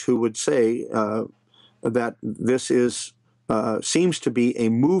scholars who would say that this is seems to be a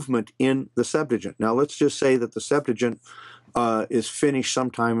movement in the Septuagint. Now, let's just say that the Septuagint is finished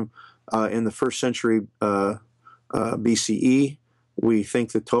sometime in the 1st century BCE. We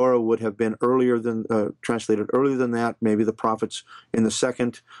think the Torah would have been earlier than translated earlier than that. Maybe the prophets in the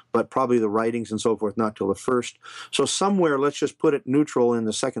 2nd, but probably the writings and so forth not till the 1st. So somewhere, let's just put it neutral, in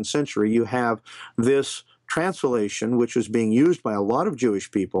the 2nd century, you have this translation, which is being used by a lot of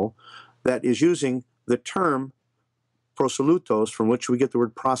Jewish people, that is using the term proselytos, from which we get the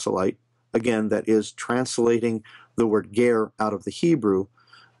word proselyte, again, that is translating the word ger out of the Hebrew.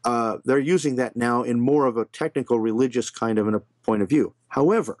 They're using that now in more of a technical religious kind of a point of view.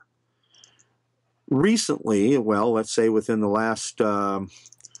 However, recently, well, let's say within the last, I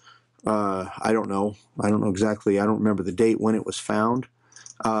don't know exactly, I don't remember the date when it was found,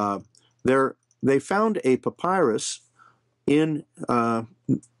 they found a papyrus in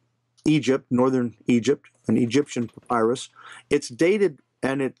Egypt, northern Egypt, an Egyptian papyrus. It's dated,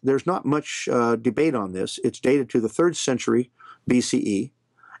 and there's not much debate on this, it's dated to the 3rd century BCE,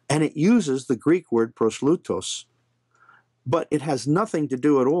 and it uses the Greek word proselytos, but it has nothing to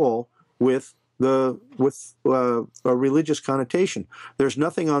do at all with a religious connotation. There's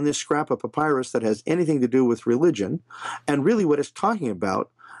nothing on this scrap of papyrus that has anything to do with religion, and really what it's talking about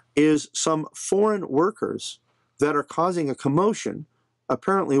is some foreign workers that are causing a commotion,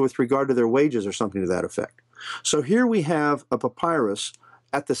 apparently with regard to their wages or something to that effect. So here we have a papyrus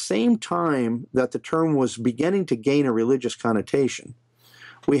at the same time that the term was beginning to gain a religious connotation.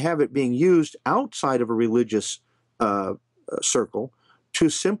 We have it being used outside of a religious circle to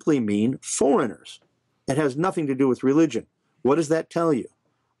simply mean foreigners. It has nothing to do with religion. What does that tell you?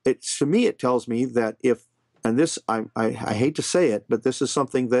 To me, it tells me that if, and this, I hate to say it, but this is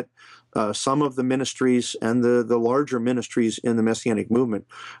something that some of the ministries and the larger ministries in the Messianic movement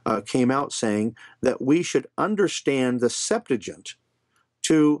came out saying, that we should understand the Septuagint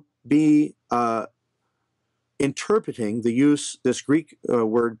to be interpreting this Greek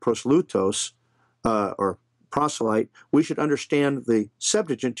word proselytos, or proselyte. We should understand the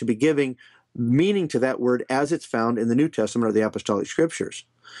Septuagint to be giving meaning to that word as it's found in the New Testament or the Apostolic Scriptures.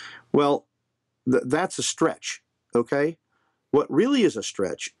 Well, that's a stretch, okay? What really is a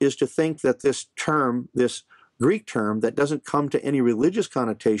stretch is to think that this term, this Greek term that doesn't come to any religious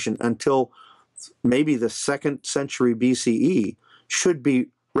connotation until maybe the 2nd century BCE, should be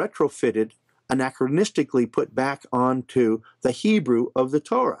retrofitted, anachronistically put back onto the Hebrew of the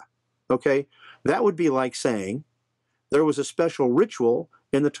Torah, okay? That would be like saying there was a special ritual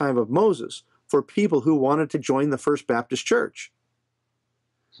in the time of Moses for people who wanted to join the First Baptist Church.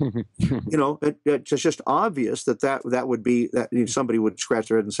 You know, it's just obvious that would be, that somebody would scratch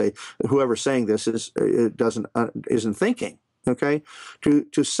their head and say, whoever's saying this isn't thinking. Okay,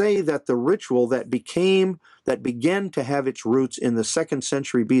 to say that the ritual that began to have its roots in the 2nd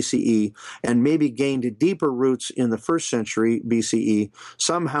century BCE and maybe gained deeper roots in the 1st century BCE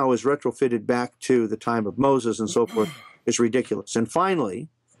somehow is retrofitted back to the time of Moses and so forth is ridiculous. And finally,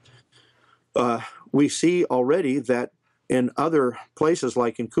 we see already that in other places,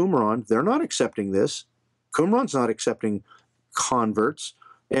 like in Qumran, they're not accepting this. Qumran's not accepting converts.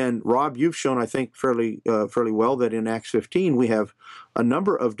 And Rob, you've shown, I think, fairly well that in Acts 15 we have a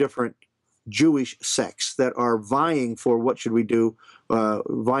number of different Jewish sects that are vying for what should we do,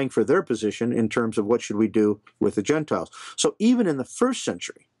 vying for their position in terms of what should we do with the Gentiles. So even in the first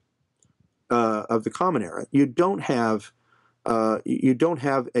century of the Common Era, you don't have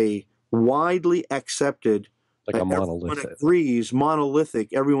a widely accepted, like a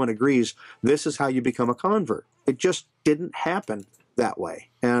monolithic. Everyone agrees this is how you become a convert. It just didn't happen that way,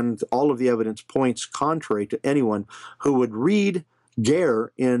 and all of the evidence points contrary to anyone who would read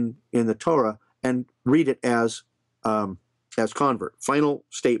ger in the Torah and read it as convert. Final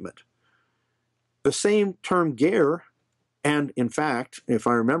statement. The same term ger, and in fact, if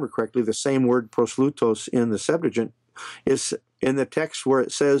I remember correctly, the same word proslutos in the Septuagint is in the text where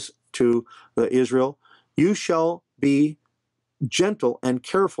it says to Israel, "You shall be gentle and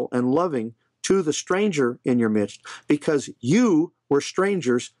careful and loving to the stranger in your midst, because you were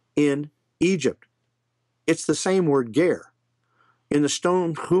strangers in Egypt." It's the same word ger. In the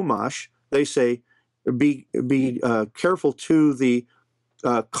Stone Chumash, they say, be careful to the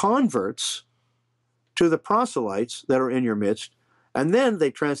converts, to the proselytes that are in your midst. And then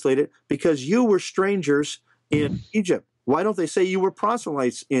they translate it, because you were strangers in Egypt. Why don't they say you were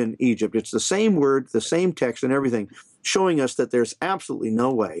proselytes in Egypt? It's the same word, the same text and everything, showing us that there's absolutely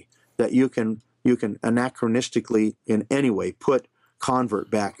no way that you can anachronistically in any way put convert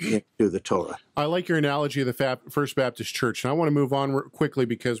back into the Torah. I like your analogy of the First Baptist Church, and I want to move on quickly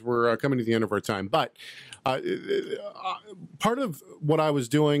because we're coming to the end of our time. But part of what I was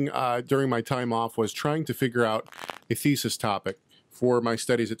doing during my time off was trying to figure out a thesis topic for my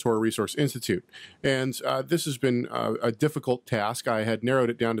studies at TorahResource Institute. And this has been a difficult task. I had narrowed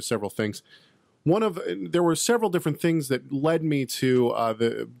it down to several things. There were several different things that led me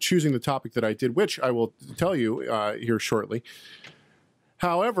to choosing the topic that I did, which I will tell you here shortly.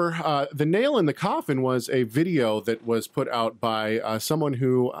 However, the nail in the coffin was a video that was put out by someone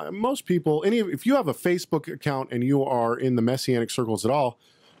who most people, if you have a Facebook account and you are in the Messianic circles at all,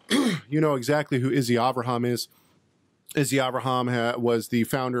 you know exactly who Izzy Avraham is. Izzy Avraham was the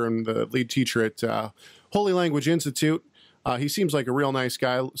founder and the lead teacher at Holy Language Institute. He seems like a real nice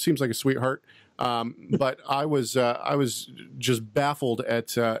guy, seems like a sweetheart. But I was just baffled at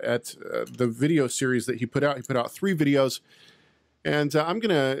the video series that he put out. He put out 3 videos. And I'm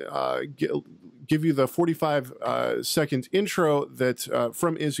going to give you the 45-second intro that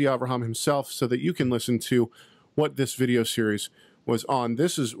from Izzy Avraham himself, so that you can listen to what this video series was on.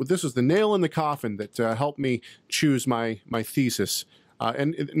 This is the nail in the coffin that helped me choose my thesis.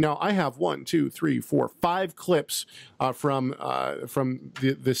 And now I have 1, 2, 3, 4, 5 clips from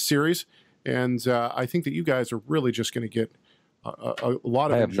this series, and I think that you guys are really just going to get a lot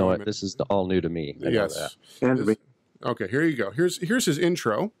of enjoyment. This is all new to me. I know that. Okay, here you go. Here's his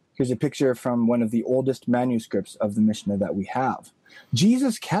intro. Here's a picture from one of the oldest manuscripts of the Mishnah that we have.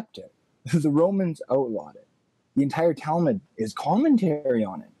 Jesus kept it. The Romans outlawed it. The entire Talmud is commentary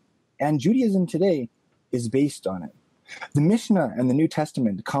on it. And Judaism today is based on it. The Mishnah and the New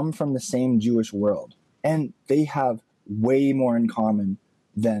Testament come from the same Jewish world, and they have way more in common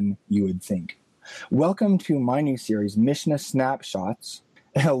than you would think. Welcome to my new series, Mishnah Snapshots,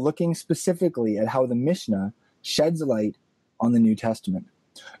 looking specifically at how the Mishnah sheds light on the New Testament.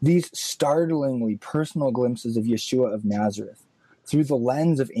 These startlingly personal glimpses of Yeshua of Nazareth through the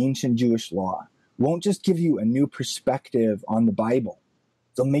lens of ancient Jewish law won't just give you a new perspective on the Bible.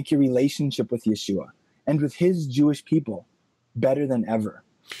 They'll make your relationship with Yeshua and with his Jewish people better than ever.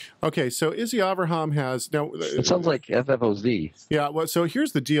 Okay, so Izzy Avraham has now. It sounds like FFOZ. Yeah, well, so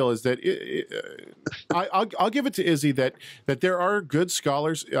here's the deal: is that I'll give it to Izzy that there are good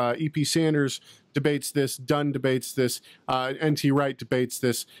scholars. E.P. Sanders debates this. Dunn debates this. N.T. Wright debates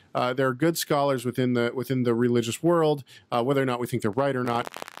this. There are good scholars within the religious world, whether or not we think they're right or not.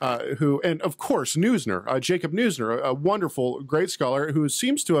 And of course, Neusner, Jacob Neusner, a wonderful, great scholar who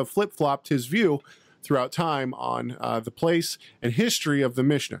seems to have flip-flopped his view throughout time on the place and history of the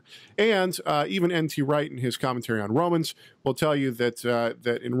Mishnah. And even N.T. Wright in his commentary on Romans will tell you that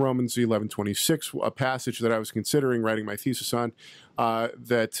that in Romans 11:26, a passage that I was considering writing my thesis on,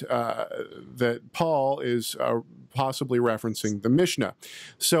 that Paul is possibly referencing the Mishnah.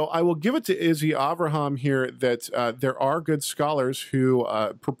 So I will give it to Izzy Avraham here that there are good scholars who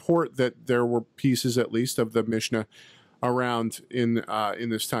purport that there were pieces, at least, of the Mishnah around in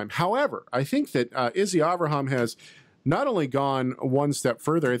this time. However, I think that Izzy Avraham has not only gone one step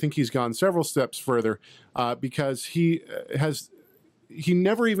further, I think he's gone several steps further because he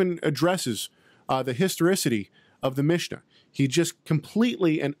never even addresses the historicity of the Mishnah. He just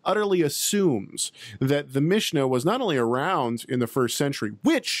completely and utterly assumes that the Mishnah was not only around in the first century,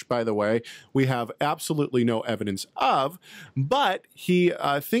 which, by the way, we have absolutely no evidence of, but he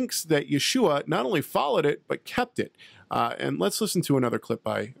thinks that Yeshua not only followed it, but kept it. And let's listen to another clip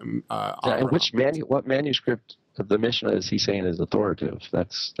by and what manuscript of the Mishnah is he saying is authoritative?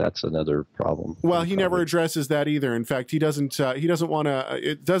 That's another problem. Well, he never addresses that either. In fact, he doesn't want to.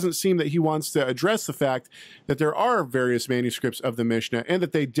 It doesn't seem that he wants to address the fact that there are various manuscripts of the Mishnah and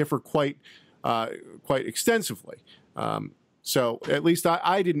that they differ quite extensively. So at least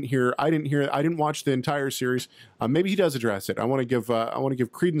I didn't watch the entire series. Maybe he does address it. I want to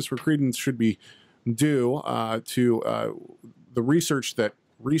give credence where credence should be due to the research that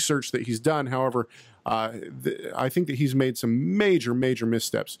he's done. However, I think that he's made some major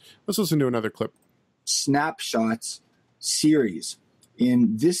missteps. Let's listen to another clip. Snapshots series.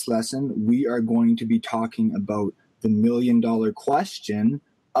 In this lesson, we are going to be talking about the $1 million question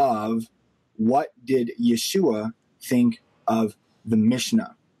of what did Yeshua think of the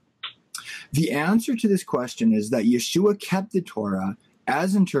Mishnah? The answer to this question is that Yeshua kept the Torah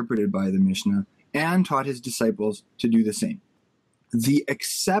as interpreted by the Mishnah and taught his disciples to do the same. The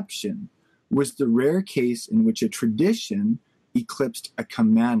exception was the rare case in which a tradition eclipsed a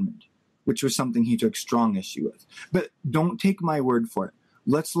commandment, which was something he took strong issue with. But don't take my word for it.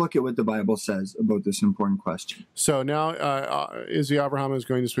 Let's look at what the Bible says about this important question. So now Izzy Avraham is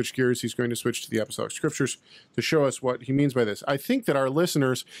going to switch gears. He's going to switch to the Apostolic Scriptures to show us what he means by this. I think that our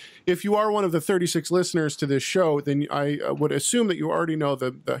listeners, if you are one of the 36 listeners to this show, then I would assume that you already know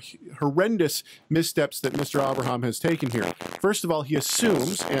the horrendous missteps that Mr. Avraham has taken here. First of all, he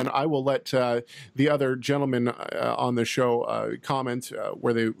assumes, and I will let the other gentlemen on the show comment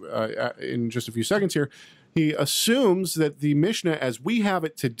where they in just a few seconds here. He assumes that the Mishnah, as we have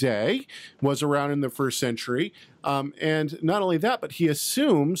it today, was around in the first century. And not only that, but he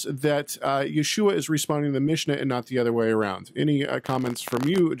assumes that Yeshua is responding to the Mishnah and not the other way around. Any comments from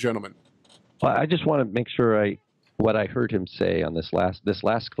you, gentlemen? Well, I just want to make sure what I heard him say on this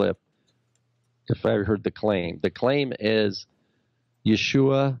last clip, if I heard the claim. The claim is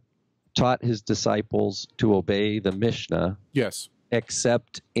Yeshua taught his disciples to obey the Mishnah. Yes.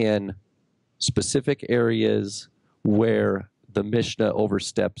 Except in specific areas where the Mishnah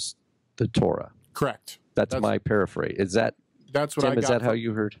oversteps the Torah. Correct. That's my paraphrase. Is that that's what Tim, I got? Is that how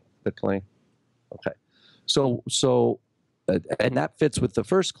you heard the claim? Okay. So and that fits with the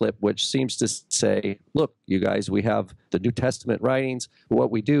first clip, which seems to say, look, you guys, we have the New Testament writings.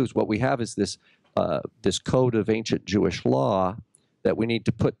 What we have is this this code of ancient Jewish law that we need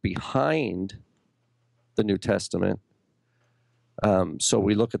to put behind the New Testament. So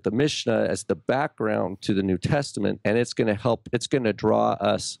we look at the Mishnah as the background to the New Testament, and it's going to draw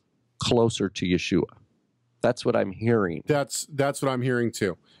us closer to Yeshua. That's what I'm hearing. That's what I'm hearing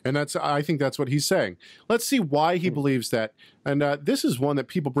too. And I think that's what he's saying. Let's see why he believes that. And this is one that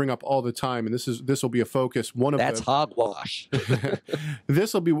people bring up all the time, and this will be a focus. That's hogwash.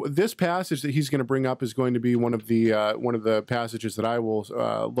 This passage that he's going to bring up is going to be one of the passages that I will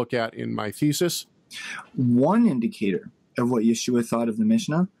look at in my thesis. One indicator of what Yeshua thought of the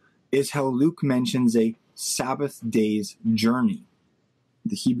Mishnah is how Luke mentions a Sabbath day's journey.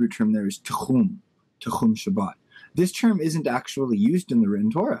 The Hebrew term there is Tehum Shabbat. This term isn't actually used in the written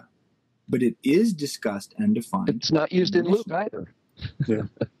Torah, but it is discussed and defined. It's not used in Luke either. Yeah.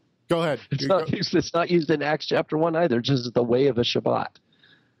 Go ahead. It's not used in Acts chapter 1 either, just the way of a Shabbat.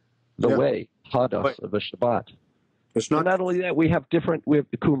 The way, Hadas, of a Shabbat. It's not only that, we have the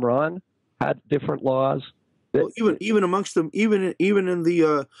Qumran had different laws. Well, even amongst them, even in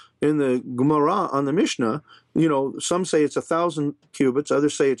the Gemara on the Mishnah, some say it's 1,000 cubits,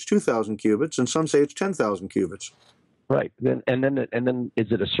 others say it's 2,000 cubits, and some say it's 10,000 cubits. Right. And then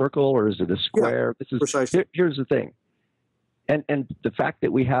is it a circle or is it a square? Yeah, precisely. Here's the thing, and the fact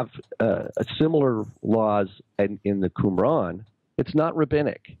that we have similar laws in the Qumran, it's not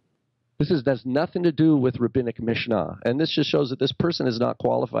rabbinic. Has nothing to do with rabbinic Mishnah, and this just shows that this person is not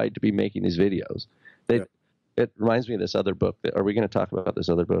qualified to be making these videos. It reminds me of this other book. Are we going to talk about this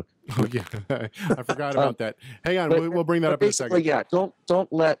other book? Oh yeah, I forgot about that. Hang on, we'll bring that up in a second. Yeah, don't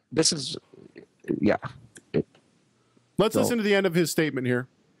let this is. Yeah. Let's listen to the end of his statement here.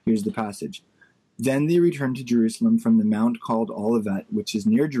 Here's the passage. Then they returned to Jerusalem from the mount called Olivet, which is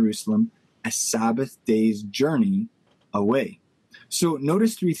near Jerusalem, a Sabbath day's journey away. So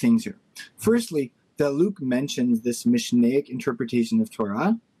notice three things here. Firstly, that Luke mentions this Mishnaic interpretation of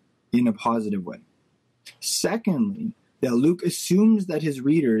Torah in a positive way. Secondly, that Luke assumes that his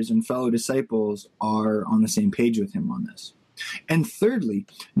readers and fellow disciples are on the same page with him on this. And thirdly,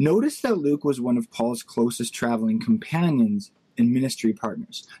 notice that Luke was one of Paul's closest traveling companions and ministry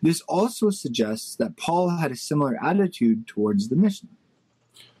partners. This also suggests that Paul had a similar attitude towards the Mishnah.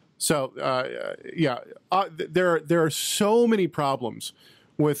 So, there are so many problems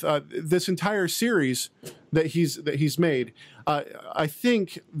with this entire series that he's made. I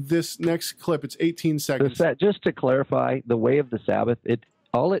think this next clip, it's 18 seconds. Just to clarify, the way of the Sabbath,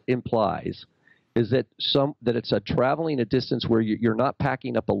 all it implies is that it's a traveling a distance where you're not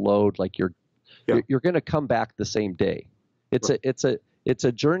packing up a load, like you're going to come back the same day. It's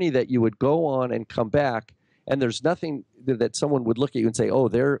a journey that you would go on and come back, and there's nothing that someone would look at you and say, oh,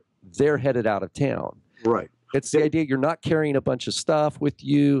 they're headed out of town. Right. It's the idea you're not carrying a bunch of stuff with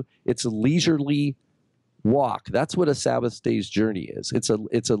you. It's a leisurely walk. That's what a Sabbath day's journey is. It's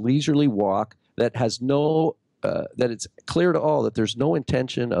a leisurely walk that has that it's clear to all that there's no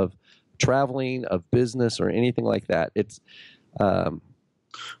intention of traveling, of business, or anything like that. It's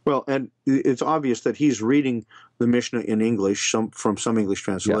well, and it's obvious that he's reading the Mishnah in English, from some English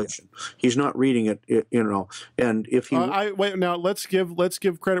translation. Yeah. He's not reading it, And if he, wait, now let's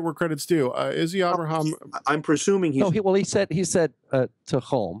give credit where credit's due. Izzy Avraham. I'm presuming he's. No, he said to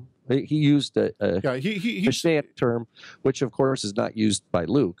home. He used a Mishnaic term, which of course is not used by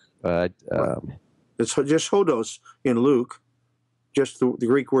Luke. It's just hodos in Luke. Just the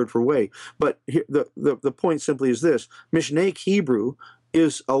Greek word for way. But here, the point simply is this: Mishnaic Hebrew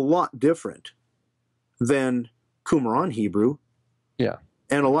is a lot different than Qumran Hebrew, and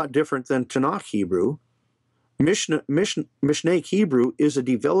a lot different than Tanakh Hebrew. Mishnaic Hebrew is a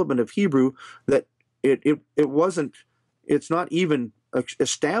development of Hebrew that it's not even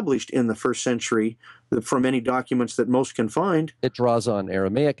established in the first century from any documents that most can find. It draws on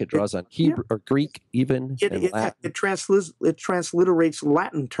Aramaic, it draws on Hebrew or Greek even. It transliterates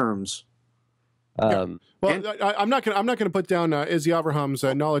Latin terms. I'm not going to put down Izzy Avraham's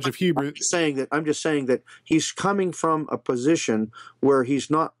knowledge of Hebrew. I'm just saying that he's coming from a position where he's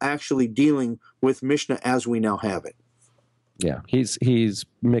not actually dealing with Mishnah as we now have it. Yeah, he's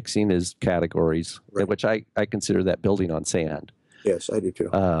mixing his categories, right, which I consider that building on sand. Yes, I do too.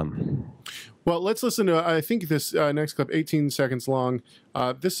 Well, let's listen to, I think this next clip, 18 seconds long.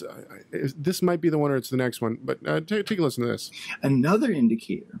 This might be the one or it's the next one, but take a listen to this. Another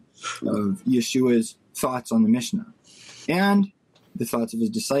indicator of Yeshua's thoughts on the Mishnah and the thoughts of his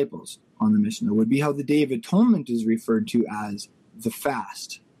disciples on the Mishnah would be how the Day of Atonement is referred to as the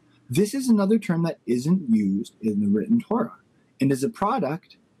fast. This is another term that isn't used in the written Torah and is a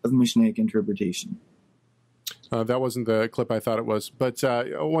product of Mishnaic interpretation. That wasn't the clip I thought it was, but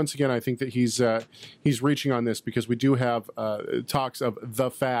once again, I think that he's reaching on this because we do have talks of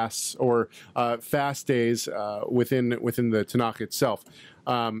the fasts or fast days within the Tanakh itself.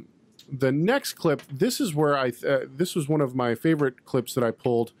 The next clip, this is where this was one of my favorite clips that I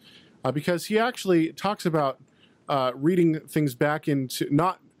pulled because he actually talks about reading things back into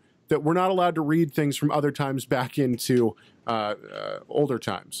that we're not allowed to read things from other times back into older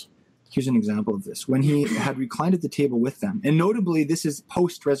times. Here's an example of this. When he had reclined at the table with them, and notably this is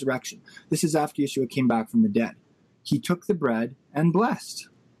post-resurrection. This is after Yeshua came back from the dead. He took the bread and blessed.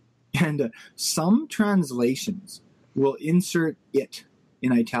 And some translations will insert it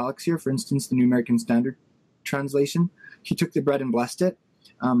in italics here. For instance, the New American Standard Translation. He took the bread and blessed it.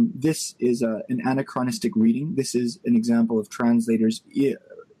 This is an anachronistic reading. This is an example of translators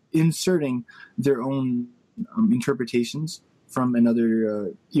inserting their own interpretations from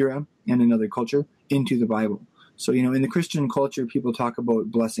another era and another culture into the Bible. So, in the Christian culture, people talk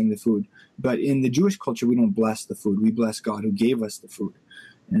about blessing the food. But in the Jewish culture, we don't bless the food. We bless God who gave us the food.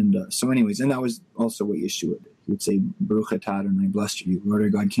 And so anyways, and that was also what Yeshua did. He would say, Baruch atah Adonai, blessed are you, Lord our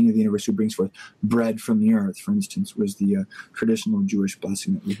God, King of the universe, who brings forth bread from the earth, for instance, was the traditional Jewish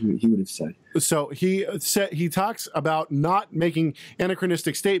blessing that he would have said. So he talks about not making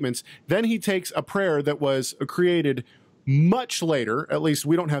anachronistic statements. Then he takes a prayer that was created much later, at least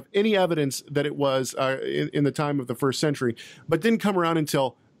we don't have any evidence that it was in the time of the first century, but didn't come around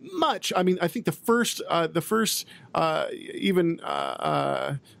until much. I mean, I think the first even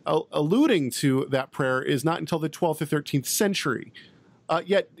alluding to that prayer is not until the 12th or 13th century.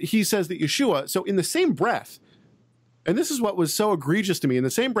 Yet he says that Yeshua, so in the same breath, and this is what was so egregious to me, in the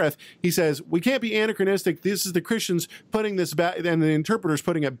same breath, he says, we can't be anachronistic. This is the Christians putting this back, and the interpreters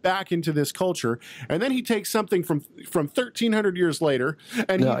putting it back into this culture. And then he takes something from 1,300 years later.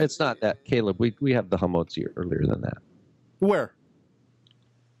 And no, it's not that, Caleb. We have the Hamotzi earlier than that. Where?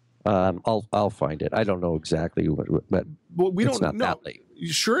 I'll find it. I don't know exactly what, but we it's don't not know. that late.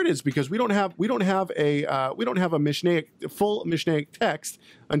 Sure, it is, because we don't have a full Mishnaic text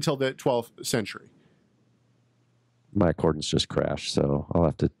until the 12th century. My accordance just crashed, so I'll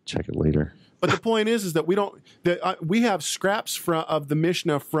have to check it later. But the point is that we don't. We have scraps of the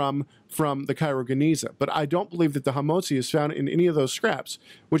Mishnah from the Cairo Geniza, but I don't believe that the Hamotzi is found in any of those scraps.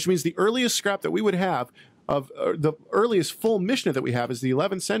 Which means the earliest scrap that we would have of the earliest full Mishnah that we have is the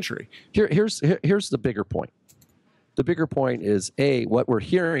 11th century. Here's the bigger point. The bigger point is what we're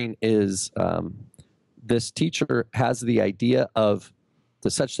hearing is this teacher has the idea of the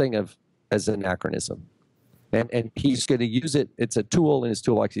such thing as anachronism. And he's going to use it. It's a tool in his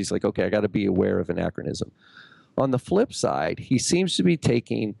toolbox. He's like, okay, I got to be aware of anachronism. On the flip side, he seems to be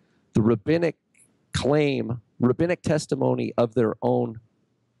taking the rabbinic claim, rabbinic testimony of their own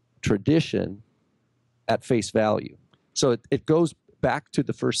tradition at face value. So it goes back to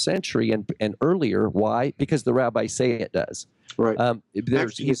the first century and earlier. Why? Because the rabbis say it does. Right.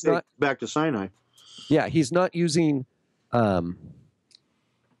 He's not back to Sinai. Yeah, he's not using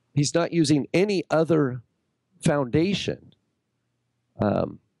any other foundation,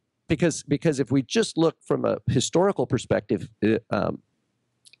 because if we just look from a historical perspective,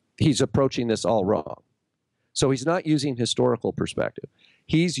 he's approaching this all wrong. So he's not using historical perspective.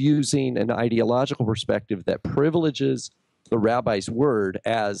 He's using an ideological perspective that privileges the rabbi's word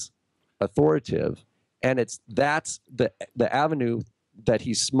as authoritative, and that's the avenue that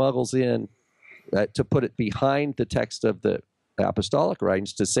he smuggles in to put it behind the text of the apostolic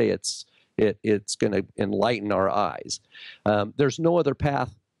writings to say it's going to enlighten our eyes. There's no other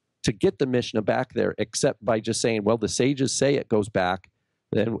path to get the Mishnah back there except by just saying, well, the sages say it goes back,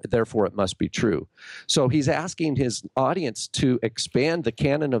 then therefore it must be true. So he's asking his audience to expand the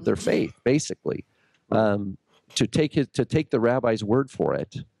canon of their faith, basically, to take the rabbi's word for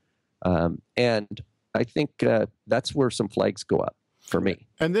it. And I think that's where some flags go up for me.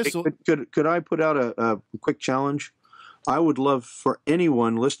 And this could I put out a quick challenge? I would love for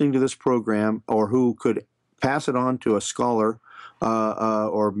anyone listening to this program or who could pass it on to a scholar,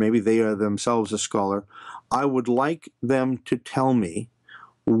 or maybe they are themselves a scholar, I would like them to tell me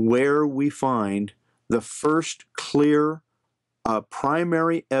where we find the first clear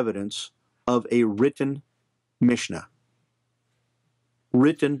primary evidence of a written Mishnah.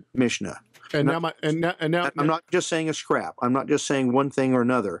 Written Mishnah. And now, now I'm not just saying a scrap. I'm not just saying one thing or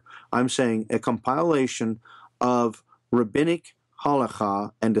another. I'm saying a compilation of rabbinic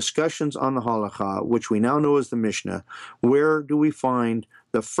halakha and discussions on the halakha, which we now know as the Mishnah. Where do we find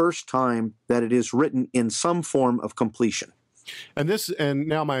the first time that it is written in some form of completion? And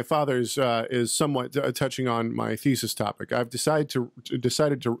now my father is somewhat touching on my thesis topic. I've decided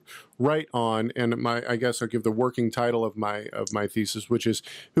to write on, and I guess I'll give the working title of my thesis, which is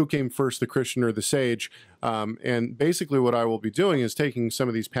 "Who Came First, the Christian or the Sage?" And basically, what I will be doing is taking some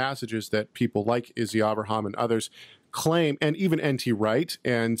of these passages that people like Izzy Avraham and others claim, and even N.T. Wright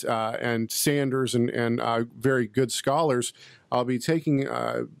and Sanders and very good scholars. I'll be taking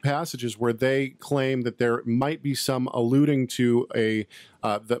passages where they claim that there might be some alluding to the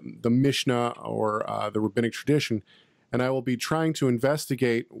Mishnah or the rabbinic tradition, and I will be trying to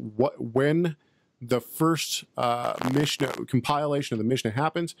investigate when the first Mishnah compilation of the Mishnah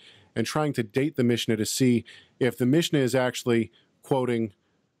happens, and trying to date the Mishnah to see if the Mishnah is actually quoting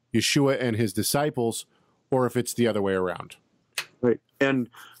Yeshua and his disciples, or if it's the other way around. Right, and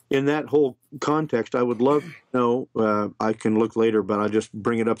in that whole context, I would love to know, I can look later, but I'll just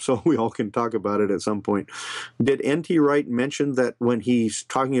bring it up so we all can talk about it at some point. Did N.T. Wright mention that when he's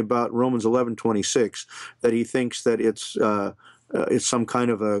talking about Romans 11:26, that he thinks that it's some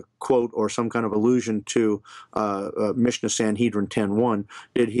kind of a quote or some kind of allusion to Mishnah Sanhedrin 10:1?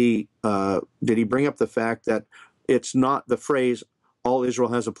 Did he bring up the fact that it's not the phrase, all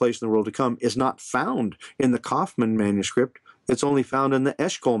Israel has a place in the world to come, is not found in the Kaufman manuscript? It's only found in the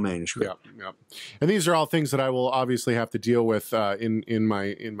Eshkol manuscript. Yeah. And these are all things that I will obviously have to deal with in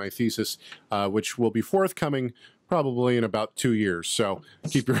my thesis, which will be forthcoming probably in about 2 years. So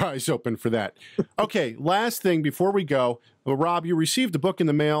keep your eyes open for that. Okay, last thing before we go, Rob, you received a book in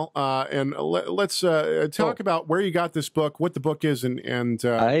the mail, and let's talk about where you got this book, what the book is, and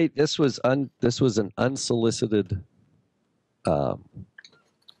this was an unsolicited, what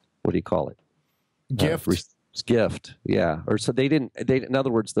do you call it? Gift. Gift, yeah. Or so they didn't. In other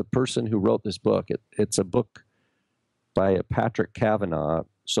words, the person who wrote this book, it's a book by Patrick Kavanaugh.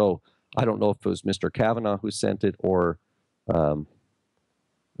 So I don't know if it was Mr. Kavanaugh who sent it, or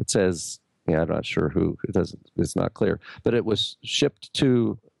it says, I'm not sure who. It's not clear. But it was shipped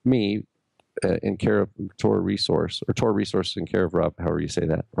to me in care of TorahResource, or TorahResource in care of Rob. However you say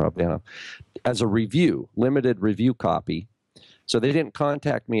that, Rob Dana, as a review, limited review copy. So they didn't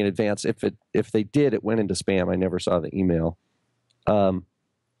contact me in advance. If they did, it went into spam. I never saw the email.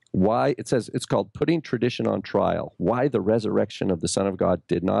 why it says it's called Putting Tradition on Trial, why the resurrection of the Son of God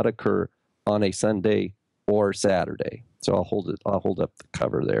did not occur on a Sunday or Saturday. So I'll hold up the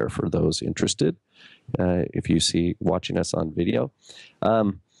cover there for those interested, if you see watching us on video.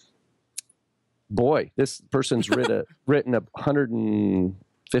 Boy, this person's written a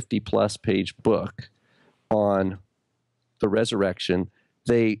 150 plus page book on the resurrection.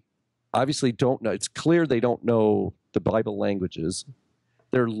 They obviously don't know. It's clear they don't know the Bible languages.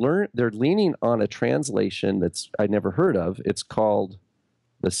 They're leaning on a translation that's I never heard of. It's called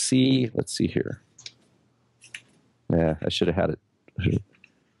let's see here. Yeah, I should have had it.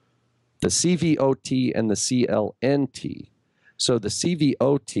 The CVOT and the CLNT. So the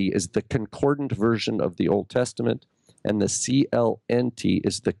CVOT is the concordant version of the Old Testament, and the CLNT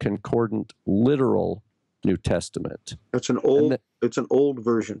is the concordant literal New Testament. It's an old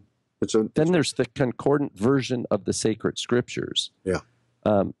version. Then there's the concordant version of the sacred scriptures. Yeah.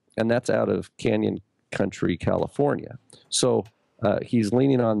 And that's out of Canyon Country, California. So he's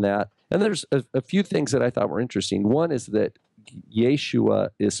leaning on that. And there's a few things that I thought were interesting. One is that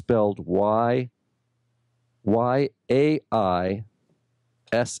Yeshua is spelled Y-A-I-S-H-U-A.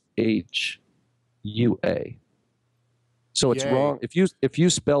 So it's wrong. If you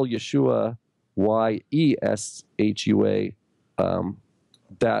spell Yeshua Y-E-S-H-U-A,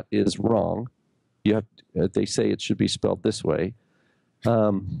 that is wrong. You have they say it should be spelled this way.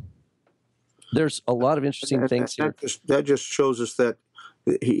 There's a lot of interesting things here. That just shows us that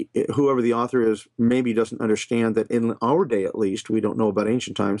whoever the author is maybe doesn't understand that in our day, at least, we don't know about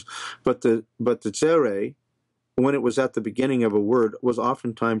ancient times, but the tzere, when it was at the beginning of a word, was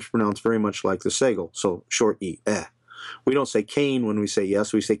oftentimes pronounced very much like the segel, so short e, eh. We don't say Cain when we say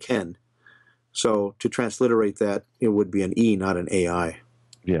yes, we say Ken. So to transliterate that, it would be an E, not an AI.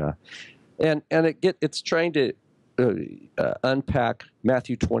 Yeah, and it's trying to unpack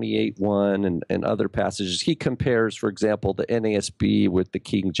Matthew 28:1 and other passages. He compares, for example, the NASB with the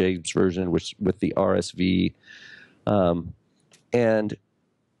King James Version, with the RSV, and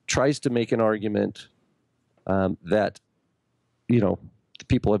tries to make an argument that, the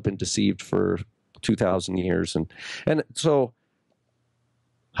people have been deceived for 2,000 years. And so,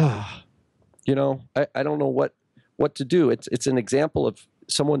 I don't know what to do. It's an example of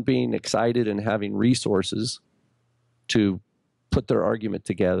someone being excited and having resources to put their argument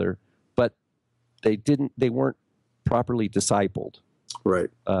together, but they weren't properly discipled. Right.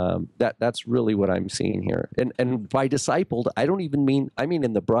 That's really what I'm seeing here. And by discipled, I mean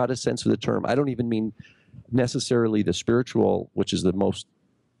in the broadest sense of the term. I don't even mean necessarily the spiritual, which is the most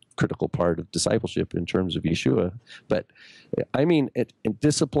critical part of discipleship in terms of Yeshua, but I mean it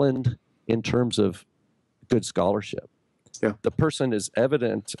disciplined in terms of good scholarship. Yeah. The person is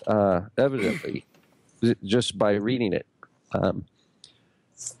evidently just by reading it,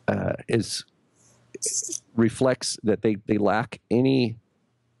 reflects that they lack any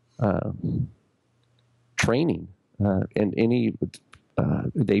training and any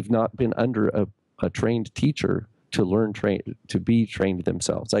they've not been under a trained teacher to be trained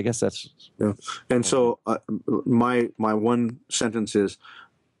themselves. I guess that's And so my one sentence is,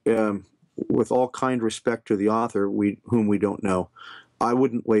 with all kind respect to the author, whom we don't know, I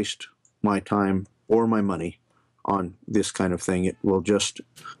wouldn't waste my time or my money on this kind of thing. It will just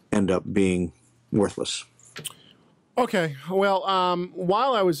end up being worthless. Okay, well,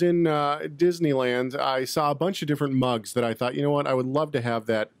 while I was in Disneyland, I saw a bunch of different mugs that I thought, you know what, I would love to have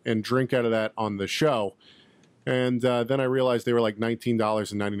that and drink out of that on the show. And then I realized they were like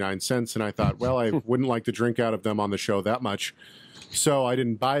 $19.99, and I thought, well, I wouldn't like to drink out of them on the show that much, so I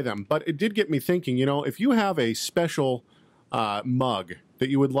didn't buy them. But it did get me thinking, if you have a special mug that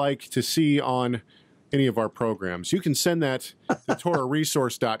you would like to see on any of our programs, you can send that to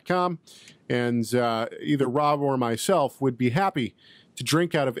TorahResource.com, and either Rob or myself would be happy to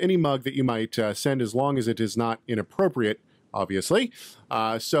drink out of any mug that you might send, as long as it is not inappropriate, obviously.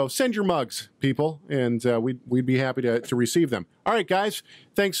 So send your mugs, people, and we'd be happy to receive them. All right, guys,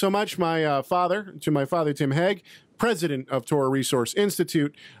 thanks so much. My father, Tim Hegg, president of TorahResource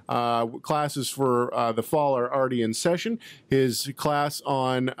Institute. Classes for the fall are already in session. His class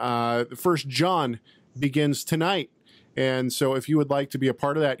on 1 John begins tonight. And so if you would like to be a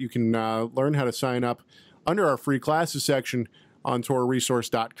part of that, you can learn how to sign up under our free classes section on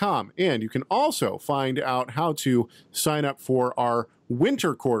TorahResource.com. And you can also find out how to sign up for our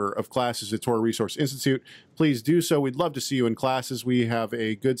winter quarter of classes at Torah Resource Institute, please do so. We'd love to see you in classes. We have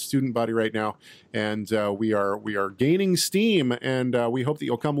a good student body right now, and we are gaining steam, and we hope that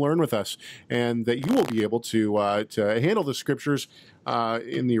you'll come learn with us, and that you will be able to handle the scriptures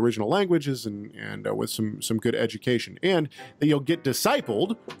in the original languages and with some good education, and that you'll get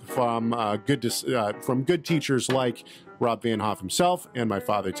discipled from good teachers like Rob Van Hoff himself and my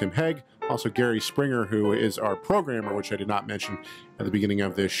father Tim Hegg, also Gary Springer, who is our programmer, which I did not mention at the beginning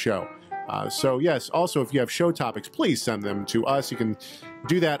of this show. So yes, also if you have show topics, please send them to us. You can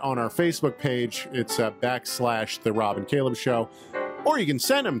do that on our Facebook page. It's /The Rob and Caleb Show. Or you can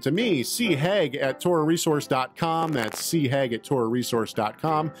send them to me, chegg at TorahResource.com. That's chegg at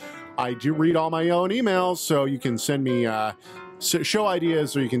TorahResource.com. I do read all my own emails, so you can send me show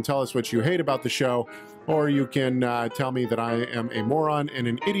ideas, or you can tell us what you hate about the show, or you can tell me that I am a moron and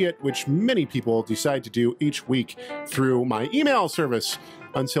an idiot, which many people decide to do each week through my email service.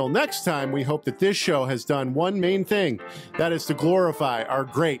 Until next time, we hope that this show has done one main thing. That is to glorify our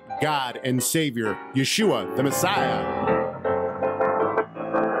great God and Savior, Yeshua, the Messiah.